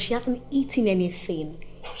 days now. She hasn't eaten anything.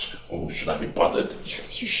 Oh, should I be bothered?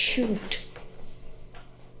 Yes, you should.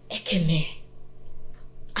 Ekene,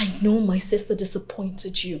 I know my sister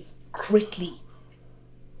disappointed you greatly.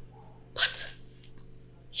 But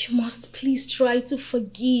you must please try to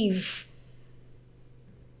forgive.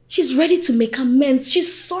 She's ready to make amends.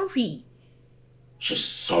 She's sorry. She's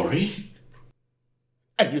sorry?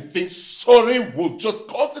 And you think sorry will just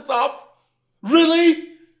cut it off? Really?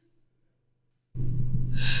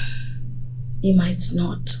 It might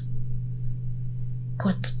not.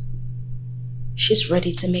 But she's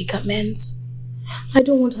ready to make amends. I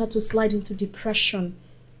don't want her to slide into depression.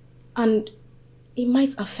 And it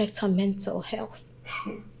might affect her mental health.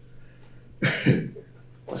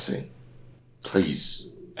 Listen, please,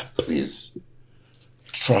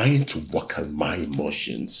 trying to work on my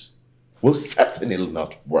emotions will certainly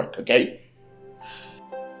not work, okay?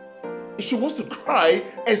 If she wants to cry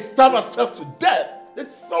and starve herself to death, then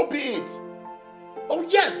so be it. Oh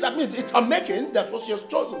yes, I mean, it's her making. That's what she has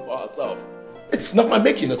chosen for herself. It's not my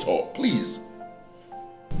making at all, please.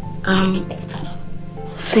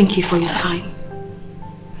 Thank you for your time.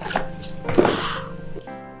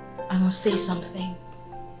 I must say something.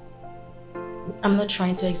 I'm not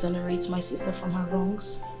trying to exonerate my sister from her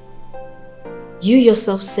wrongs. You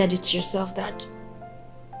yourself said it yourself that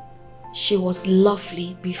she was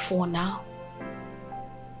lovely before now.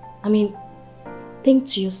 I mean, think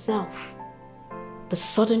to yourself. The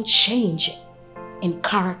sudden change in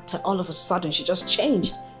character, all of a sudden she just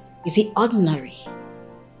changed. Is it ordinary?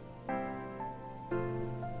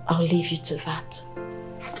 I'll leave you to that.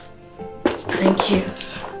 Thank you.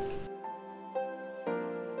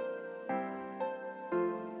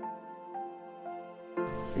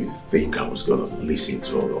 You think I was gonna listen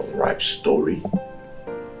to a unripe story?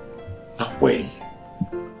 No way.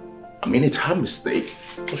 I mean, it's her mistake.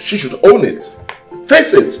 So she should own it.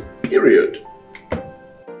 Face it, period.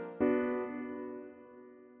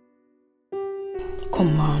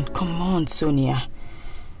 Come on, Sonia.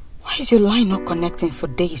 Why is your line not connecting for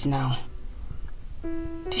days now?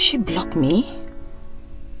 Did she block me?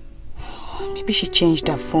 Maybe she changed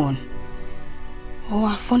her phone. Or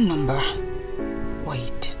her phone number.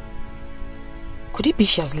 Wait. Could it be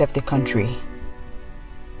she has left the country?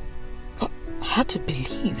 But I had to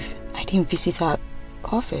believe I didn't visit her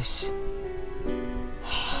office.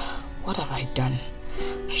 What have I done?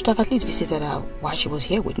 I should have at least visited her while she was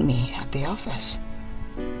here with me at the office.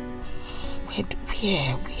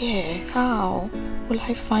 Where? How will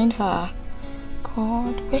I find her?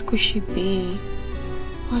 God, where could she be?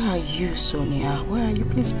 Where are you, Sonia? Where are you?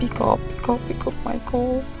 Please pick up my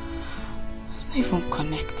call. It's not even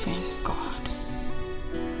connecting, God.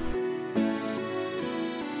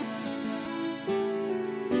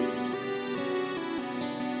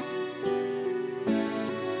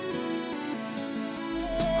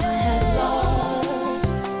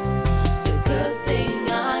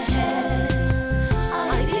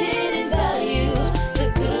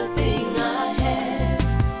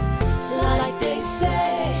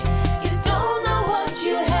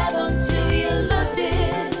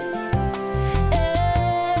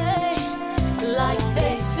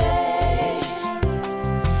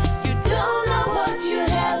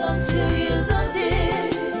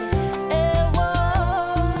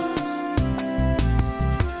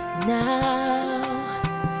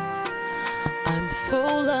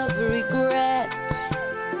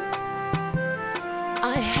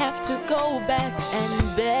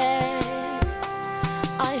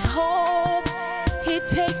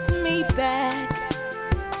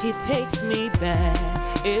 Takes me back,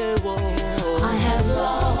 I have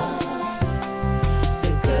lost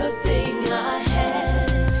the good thing I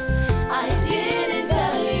had. I didn't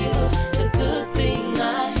value the good thing I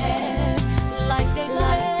had. Like they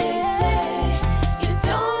say, you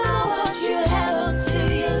don't know what you have until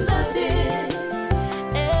you lose it.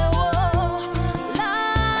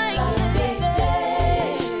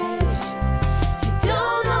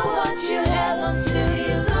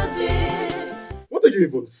 you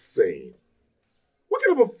even saying? What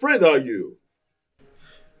kind of a friend are you?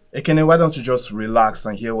 Ekene, why don't you just relax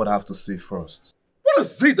and hear what I have to say first? What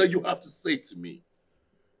is it that you have to say to me?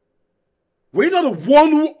 Were you not the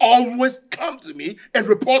one who always come to me and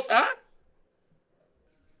report her?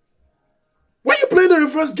 Why are you playing the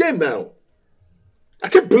reverse game now? I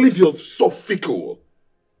can't believe you're so fickle.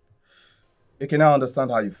 Ekene, I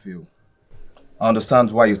understand how you feel. I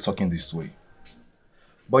understand why you're talking this way.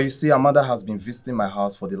 But you see, Amanda has been visiting my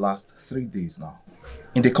house for the last 3 days now,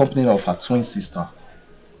 in the company of her twin sister.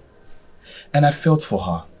 And I felt for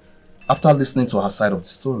her, after listening to her side of the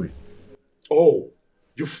story. Oh,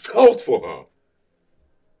 you felt for her?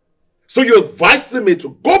 So you're advising me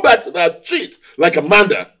to go back to that cheat like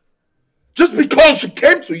Amanda? Just because she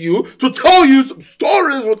came to you to tell you some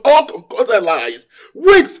stories with all concocted lies,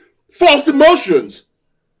 with false emotions?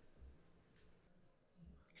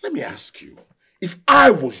 Let me ask you, if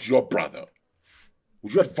I was your brother,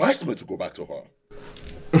 would you advise me to go back to her?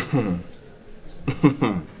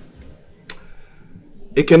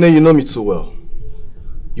 Ekene, you know me too well.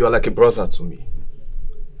 You are like a brother to me.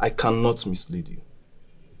 I cannot mislead you.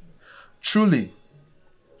 Truly,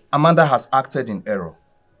 Amanda has acted in error.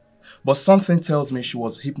 But something tells me she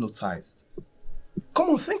was hypnotized. Come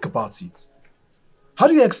on, think about it. How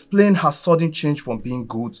do you explain her sudden change from being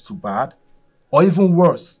good to bad? Or even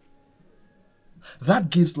worse? That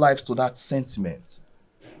gives life to that sentiment.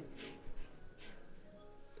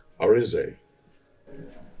 Arinze,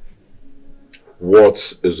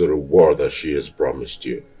 what is the reward that she has promised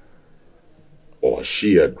you? Or has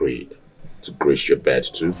she agreed to grace your bed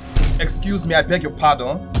too? Excuse me, I beg your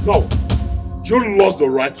pardon? No. You lost the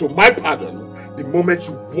right to my pardon the moment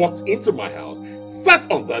you walked into my house, sat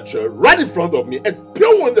on that chair right in front of me and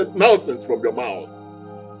spewed that nonsense from your mouth.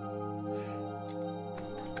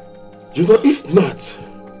 You know, if not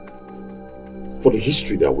for the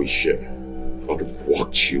history that we share, I would have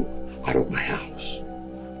walked you out of my house.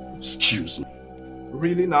 Excuse me.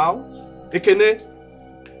 Really now? Ekene,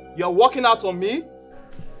 you're walking out on me?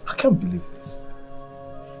 I can't believe this.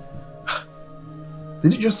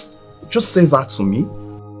 Did you just say that to me?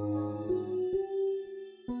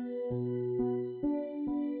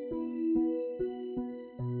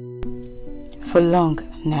 For long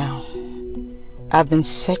now, I've been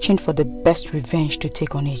searching for the best revenge to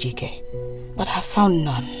take on Ejike, but I've found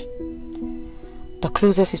none. The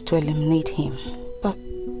closest is to eliminate him, but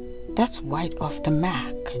that's wide off the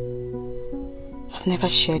mark. I've never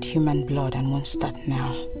shed human blood and won't start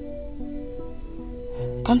now.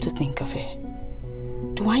 Come to think of it,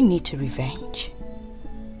 do I need to revenge?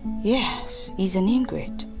 Yes, he's an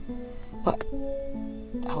ingrate, but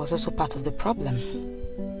I was also part of the problem.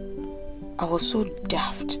 I was so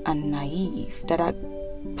daft and naive that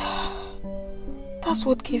that's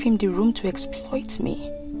what gave him the room to exploit me.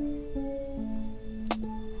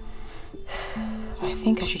 I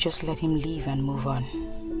think I should just let him leave and move on.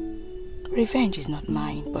 Revenge is not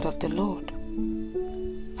mine, but of the Lord.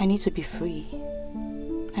 I need to be free.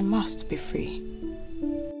 I must be free.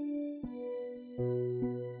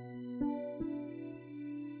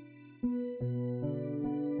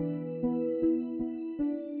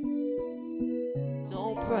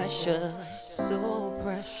 So precious.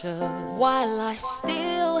 While I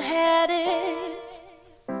still had it,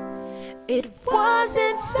 it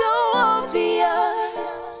wasn't so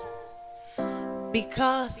obvious,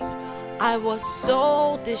 because I was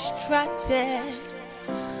so distracted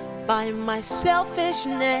by my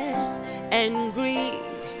selfishness and greed,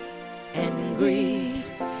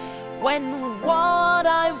 when what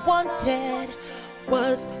I wanted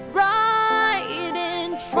was right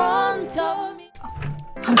in front of me.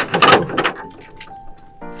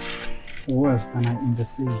 Worse than I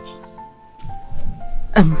envisaged.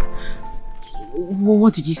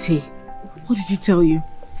 What did he say? What did he tell you?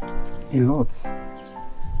 A lot.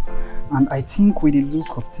 And I think with the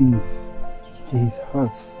look of things, he is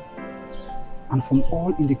hurt. And from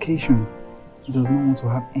all indication, he does not want to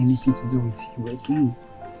have anything to do with you again.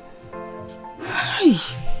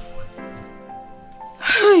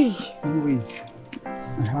 Hey. Anyways,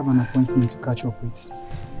 I have an appointment to catch up with.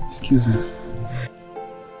 Excuse me.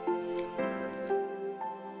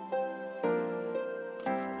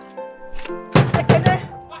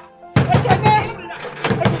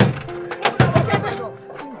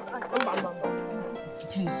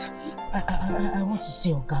 Please, I want to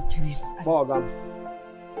see Oga, please.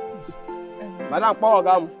 Madam,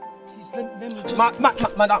 please, let me just... Madam,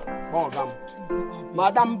 please,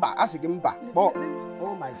 Madam, ask him back.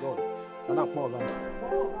 Oh my God. Madam,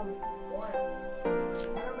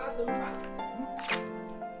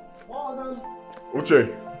 Uche.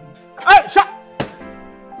 Hey, shut!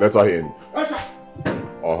 Let her in.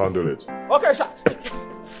 I'll handle it. Okay, sir.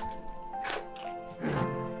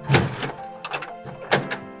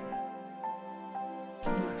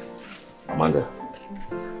 Amanda.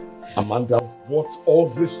 Amanda, what's all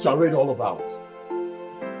this charade all about?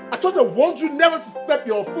 I thought I warned you never to step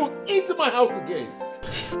your foot into my house again.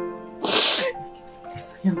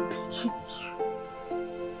 Please, I am begging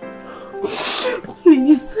you.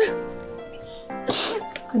 Please.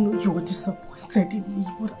 I know you are disappointed in me,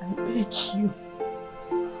 but I beg you.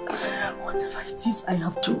 Whatever it is I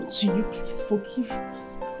have done to you, please forgive me.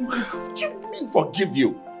 Please. What do you mean forgive you?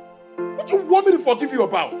 What do you want me to forgive you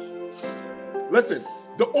about? Listen,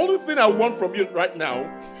 the only thing I want from you right now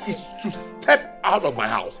is to step out of my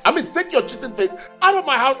house. I mean, take your cheating face out of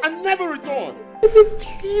my house and never return.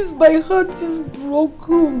 Please, my heart is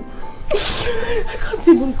broken. I can't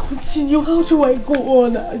even continue. How do I go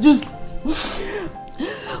on?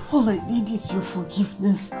 All I need is your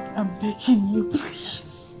forgiveness. I'm begging you,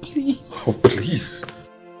 please, please. Oh, please.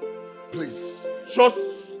 Please, just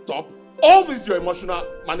stop all this your emotional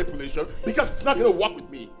manipulation because it's not going to work with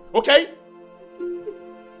me, okay?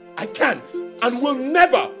 I can't and will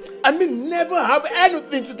never, I mean never have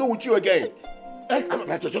anything to do with you again.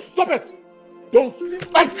 Just stop it. Don't.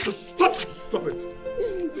 Just stop it. Stop it.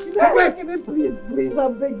 Please,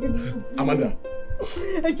 I'm begging you. Amanda.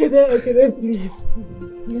 Okay, please.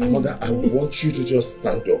 Amanda, I want you to just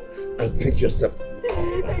stand up and take yourself.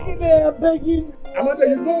 I'm begging. Amanda,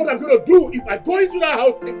 you know what I'm going to do if I go into that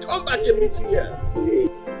house and come back and meet you here.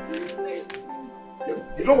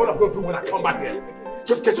 You know what I'm going to do when I come back here?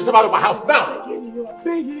 Just get yourself out of my house now. I'm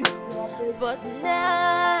begging. But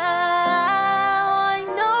now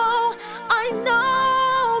I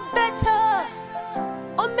know better.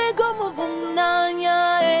 Omega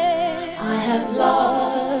I have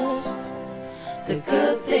lost the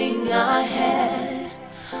good thing I had.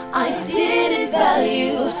 I didn't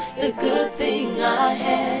value the good thing I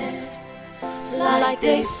had. Like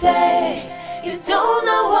they say, you don't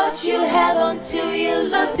know what you have until you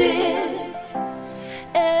lose it.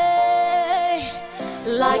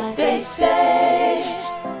 Like they say,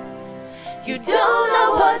 you don't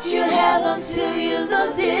know what you have until you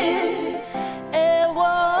lose it.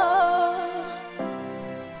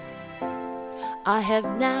 I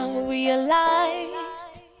have now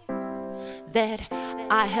realized that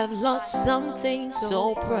I have lost something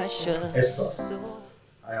so precious. Esther,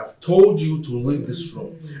 I have told you to leave this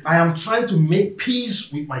room. I am trying to make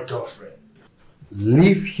peace with my girlfriend.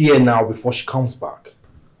 Leave here now before she comes back.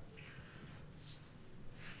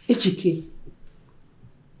 Ejike,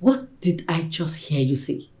 what did I just hear you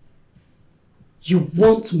say? You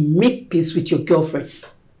want to make peace with your girlfriend?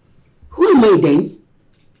 Who am I then?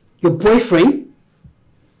 Your boyfriend?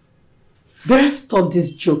 Better stop this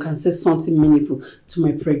joke and say something meaningful to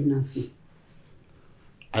my pregnancy.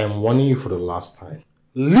 I am warning you for the last time.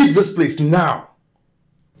 Leave this place now!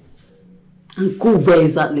 And go where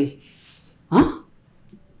exactly? Huh?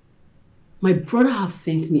 My brother have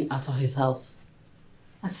sent me out of his house.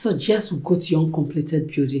 I suggest we go to your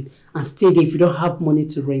uncompleted building and stay there if you don't have money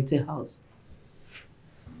to rent a house.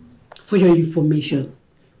 For your information,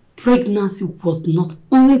 pregnancy was not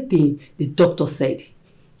only thing the doctor said.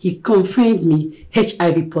 He confirmed me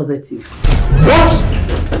HIV positive. What?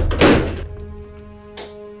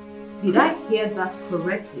 Did I hear that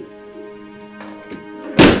correctly?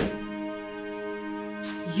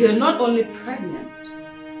 You're not only pregnant,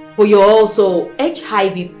 but you're also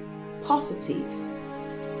HIV positive.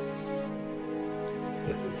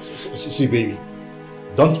 See, baby,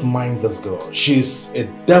 don't mind this girl. She's a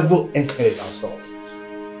devil incarnate herself.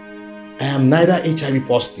 I am neither HIV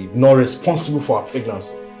positive nor responsible for her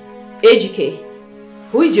pregnancy. Ejike,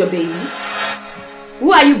 who is your baby?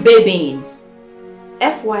 Who are you babying?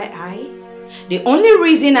 FYI, the only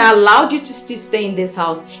reason I allowed you to still stay in this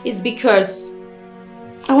house is because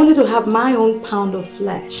I wanted to have my own pound of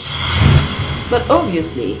flesh. But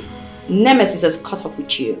obviously, Nemesis has caught up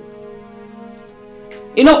with you.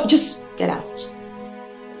 You know, just get out.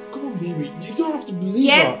 Come on, baby. You don't have to believe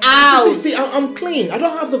Get her. out! See, I'm clean. I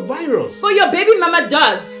don't have the virus. But your baby mama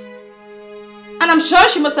does. And I'm sure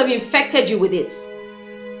she must have infected you with it.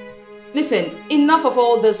 Listen, enough of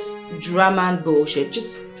all this drama and bullshit.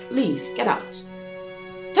 Just leave. Get out.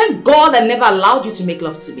 Thank God I never allowed you to make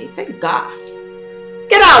love to me. Thank God.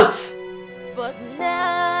 Get out! But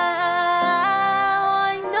now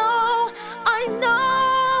I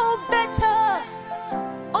know better.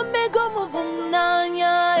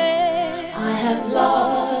 I have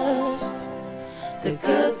lost the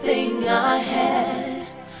good thing I had.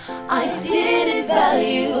 I didn't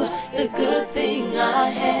value the good thing I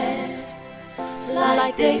had.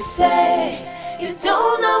 Like they say, you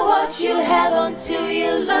don't know what you have until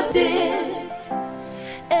you lose it.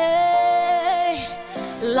 Hey,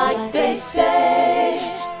 like they say,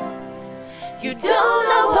 you don't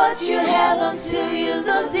know what you have until you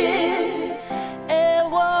lose it. Hey,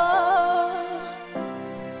 whoa.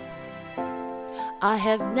 I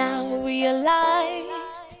have now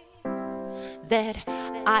realized that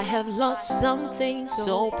I have lost something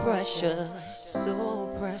so precious, so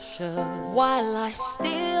precious. While I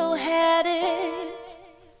still had it,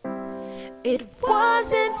 it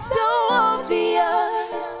wasn't so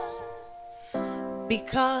obvious,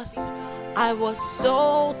 because I was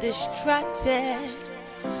so distracted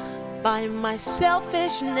by my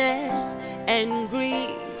selfishness and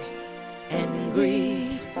greed,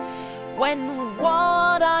 when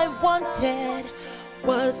what I wanted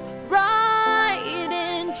was right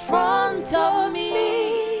in front of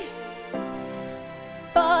me,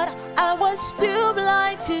 but I was too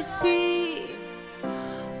blind to see.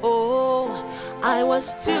 Oh, I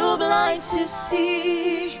was too blind to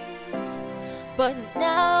see. But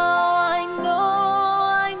now I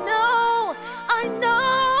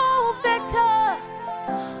know better.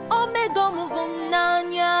 Omega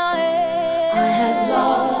Muvunanya. I had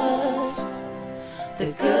lost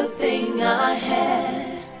the good thing I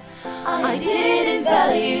had. I didn't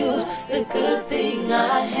value the good thing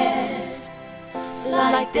I had.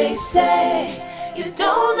 Like they say, you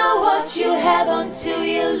don't know what you have until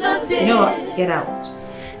you lose it. You know what? Get out.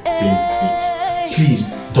 Please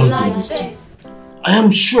don't do this to me. I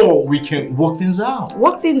am sure we can work things out.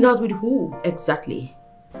 Work things out with who exactly?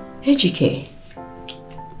 HK,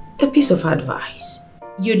 a piece of advice.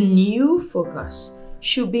 Your new focus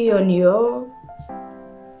should be on your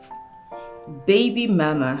baby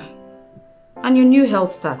mama and your new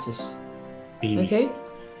health status. Baby, okay?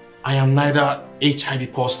 I am neither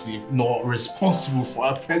HIV positive nor responsible for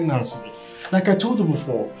our pregnancy. Like I told you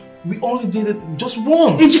before, we only did it just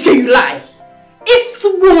once. HK, you lie. It's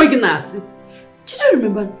Georgina. Did you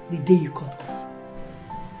remember the day you caught us?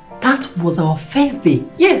 That was our first day.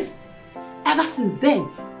 Yes. Ever since then,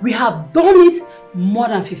 we have done it more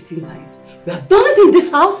than 15 times. We have done it in this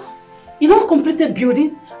house, in our completed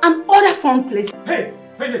building, and other fun places. Hey,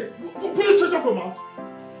 will you shut up your mouth?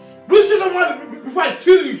 Will you shut up your mouth before I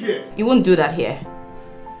kill you here? You won't do that here,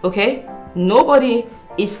 okay? Nobody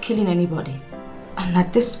is killing anybody. And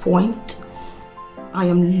at this point, I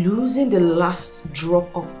am losing the last drop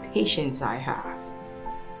of patience I have.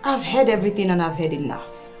 I've heard everything and I've heard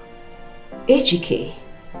enough. HK,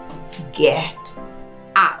 get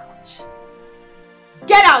out.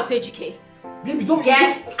 Get out, HK. Baby, don't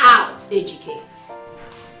get out, HK.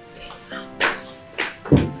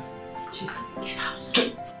 Get out.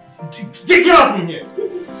 Get out from here.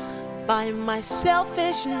 By my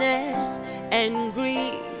selfishness and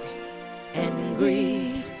greed,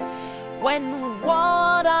 when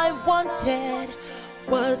what I wanted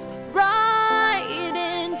was right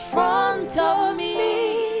in front of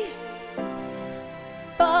me,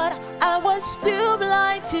 but I was too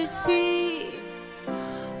blind to see.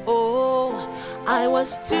 Oh, I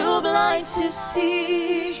was too blind to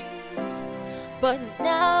see. But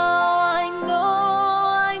now I know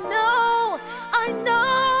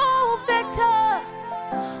better.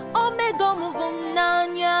 Omega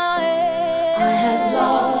Muvunanya. I had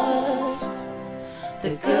lost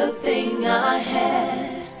the good thing I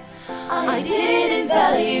had. I didn't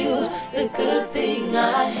value the good thing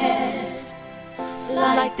I had.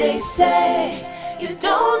 Like they say, you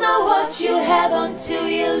don't know what you have until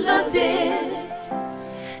you lose it.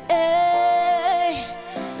 Hey,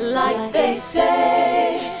 like they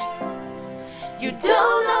say, you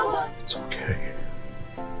don't know what. It's okay.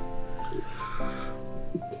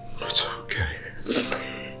 It's okay.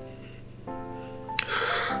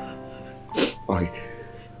 I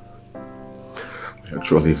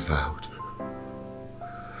actually vowed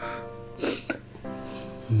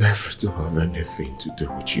never to have anything to do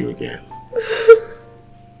with you again.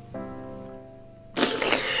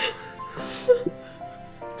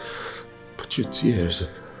 But your tears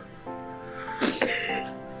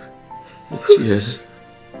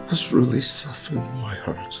has really softened my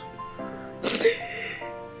heart.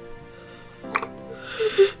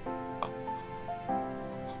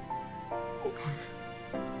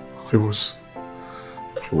 I was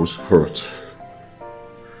hurt.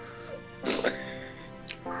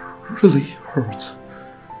 Really hurt.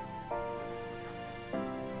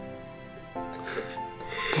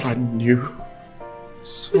 But I knew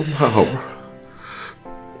somehow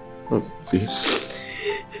that this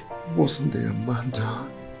wasn't the Amanda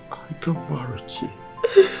I got married to.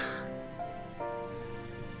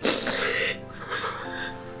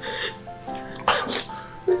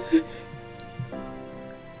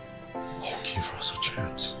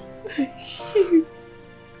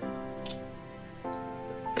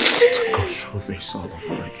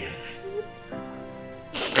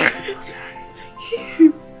 okay. Thank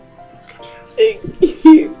you. Thank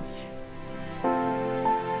you.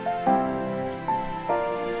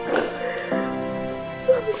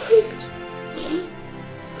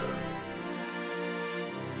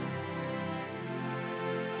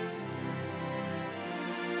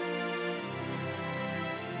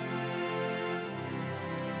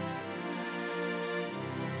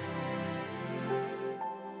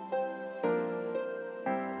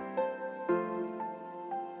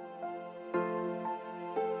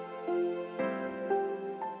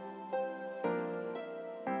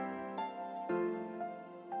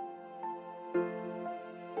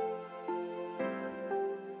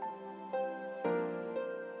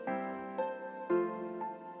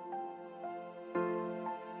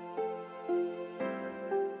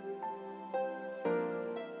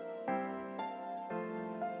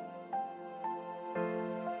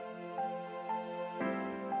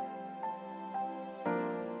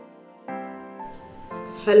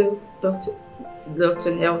 Hello,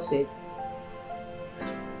 Dr. Nelson.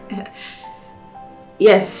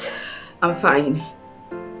 Yes, I'm fine.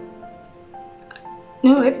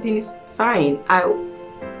 No, everything is fine. I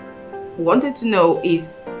wanted to know if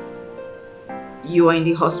you are in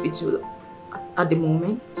the hospital at the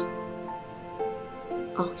moment.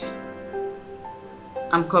 Okay.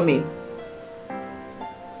 I'm coming.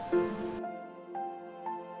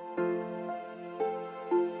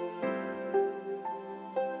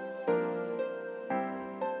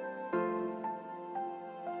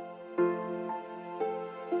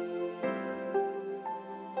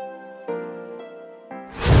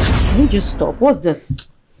 Can you just stop? What's this?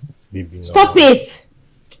 Baby, no. Stop it!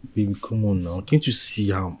 Baby, come on now. Can't you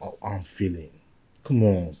see how I'm feeling? Come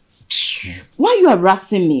on. Why are you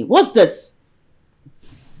harassing me? What's this?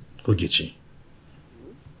 Ogechi,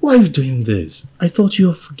 why are you doing this? I thought you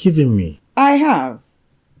were forgiving me. I have.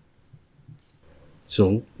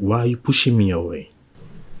 So, why are you pushing me away?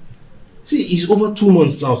 See, it's over 2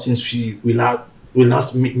 months now since we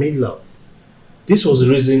last made love. This was the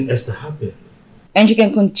reason Esther happened. And she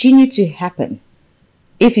can continue to happen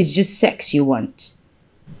if it's just sex you want.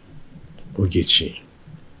 Ogechi,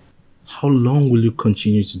 how long will you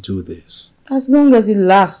continue to do this? As long as it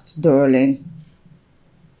lasts, darling.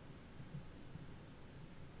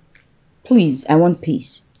 Please, I want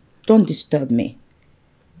peace. Don't disturb me.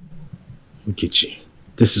 Ogechi,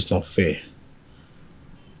 this is not fair.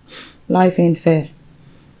 Life ain't fair.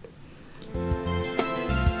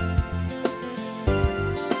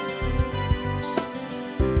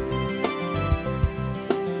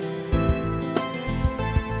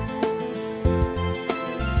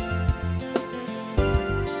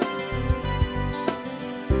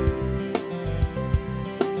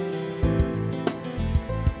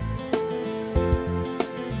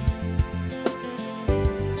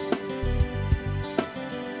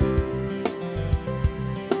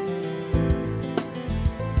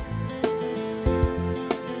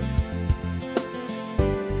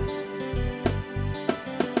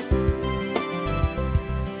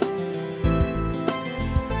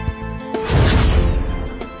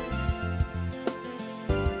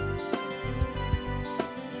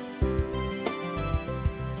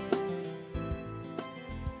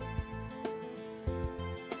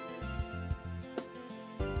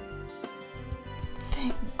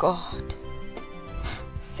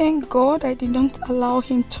 Thank God I did not allow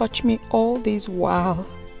him touch me all this while.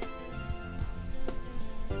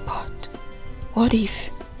 But what if?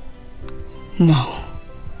 No.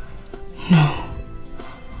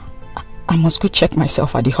 I must go check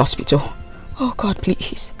myself at the hospital. Oh God,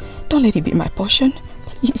 please. Don't let it be my portion.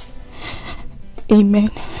 Please. Amen.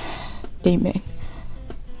 Amen.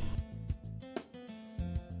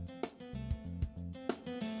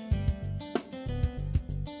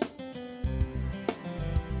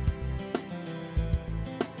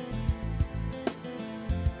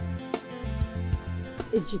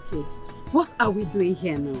 Ejike, what are we doing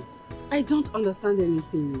here now? I don't understand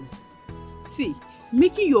anything. See,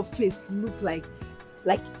 making your face look like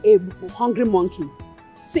a hungry monkey.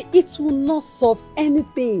 See, it will not solve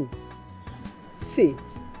anything. See,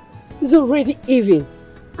 it's already evening,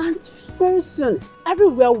 and very soon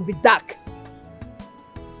everywhere will be dark.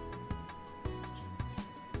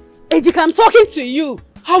 Ejike, I'm talking to you.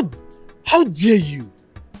 How dare you?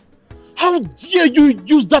 How dare you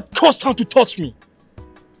use that cursed hand to touch me?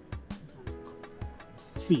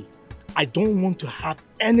 See, I don't want to have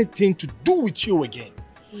anything to do with you again.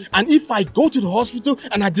 And if I go to the hospital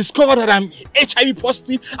and I discover that I'm HIV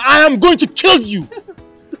positive, I am going to kill you.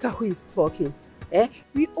 Look at who is talking.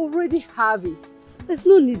 We already have it. There's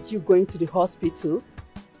no need you going to the hospital.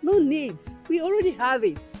 No need. We already have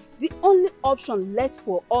it. The only option left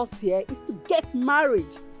for us here is to get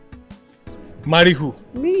married. Marry who?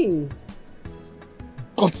 Me.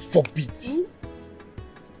 God forbid.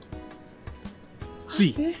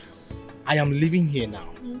 See, I am living here now,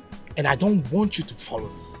 and I don't want you to follow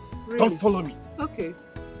me. Really? Don't follow me. Okay.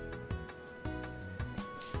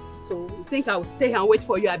 So, you think I will stay and wait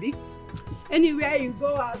for you, Abby? Anywhere you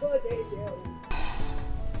go, I'll go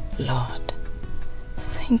there. Lord,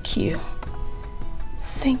 thank you.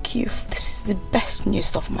 Thank you. This is the best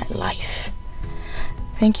news of my life.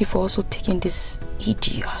 Thank you for also taking this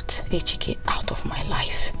idiot HK out of my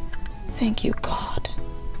life. Thank you, God.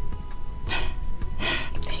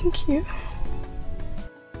 Thank you.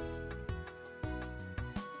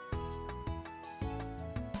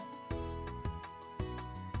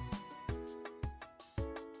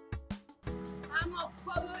 I must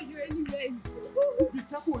follow you anywhere you go. Be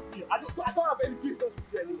careful with me. I don't have any business with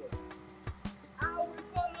you anymore. I will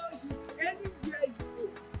follow you anywhere you go.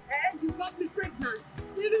 And you got me pregnant.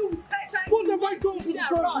 Even with HIV. What have I done to you?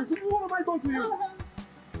 What have I done to you?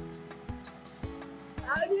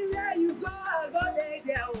 Anywhere you go, I'll go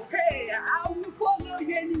there. Okay, I will follow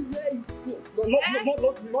you anywhere you go.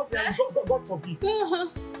 Not God forbid. I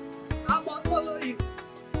must follow you.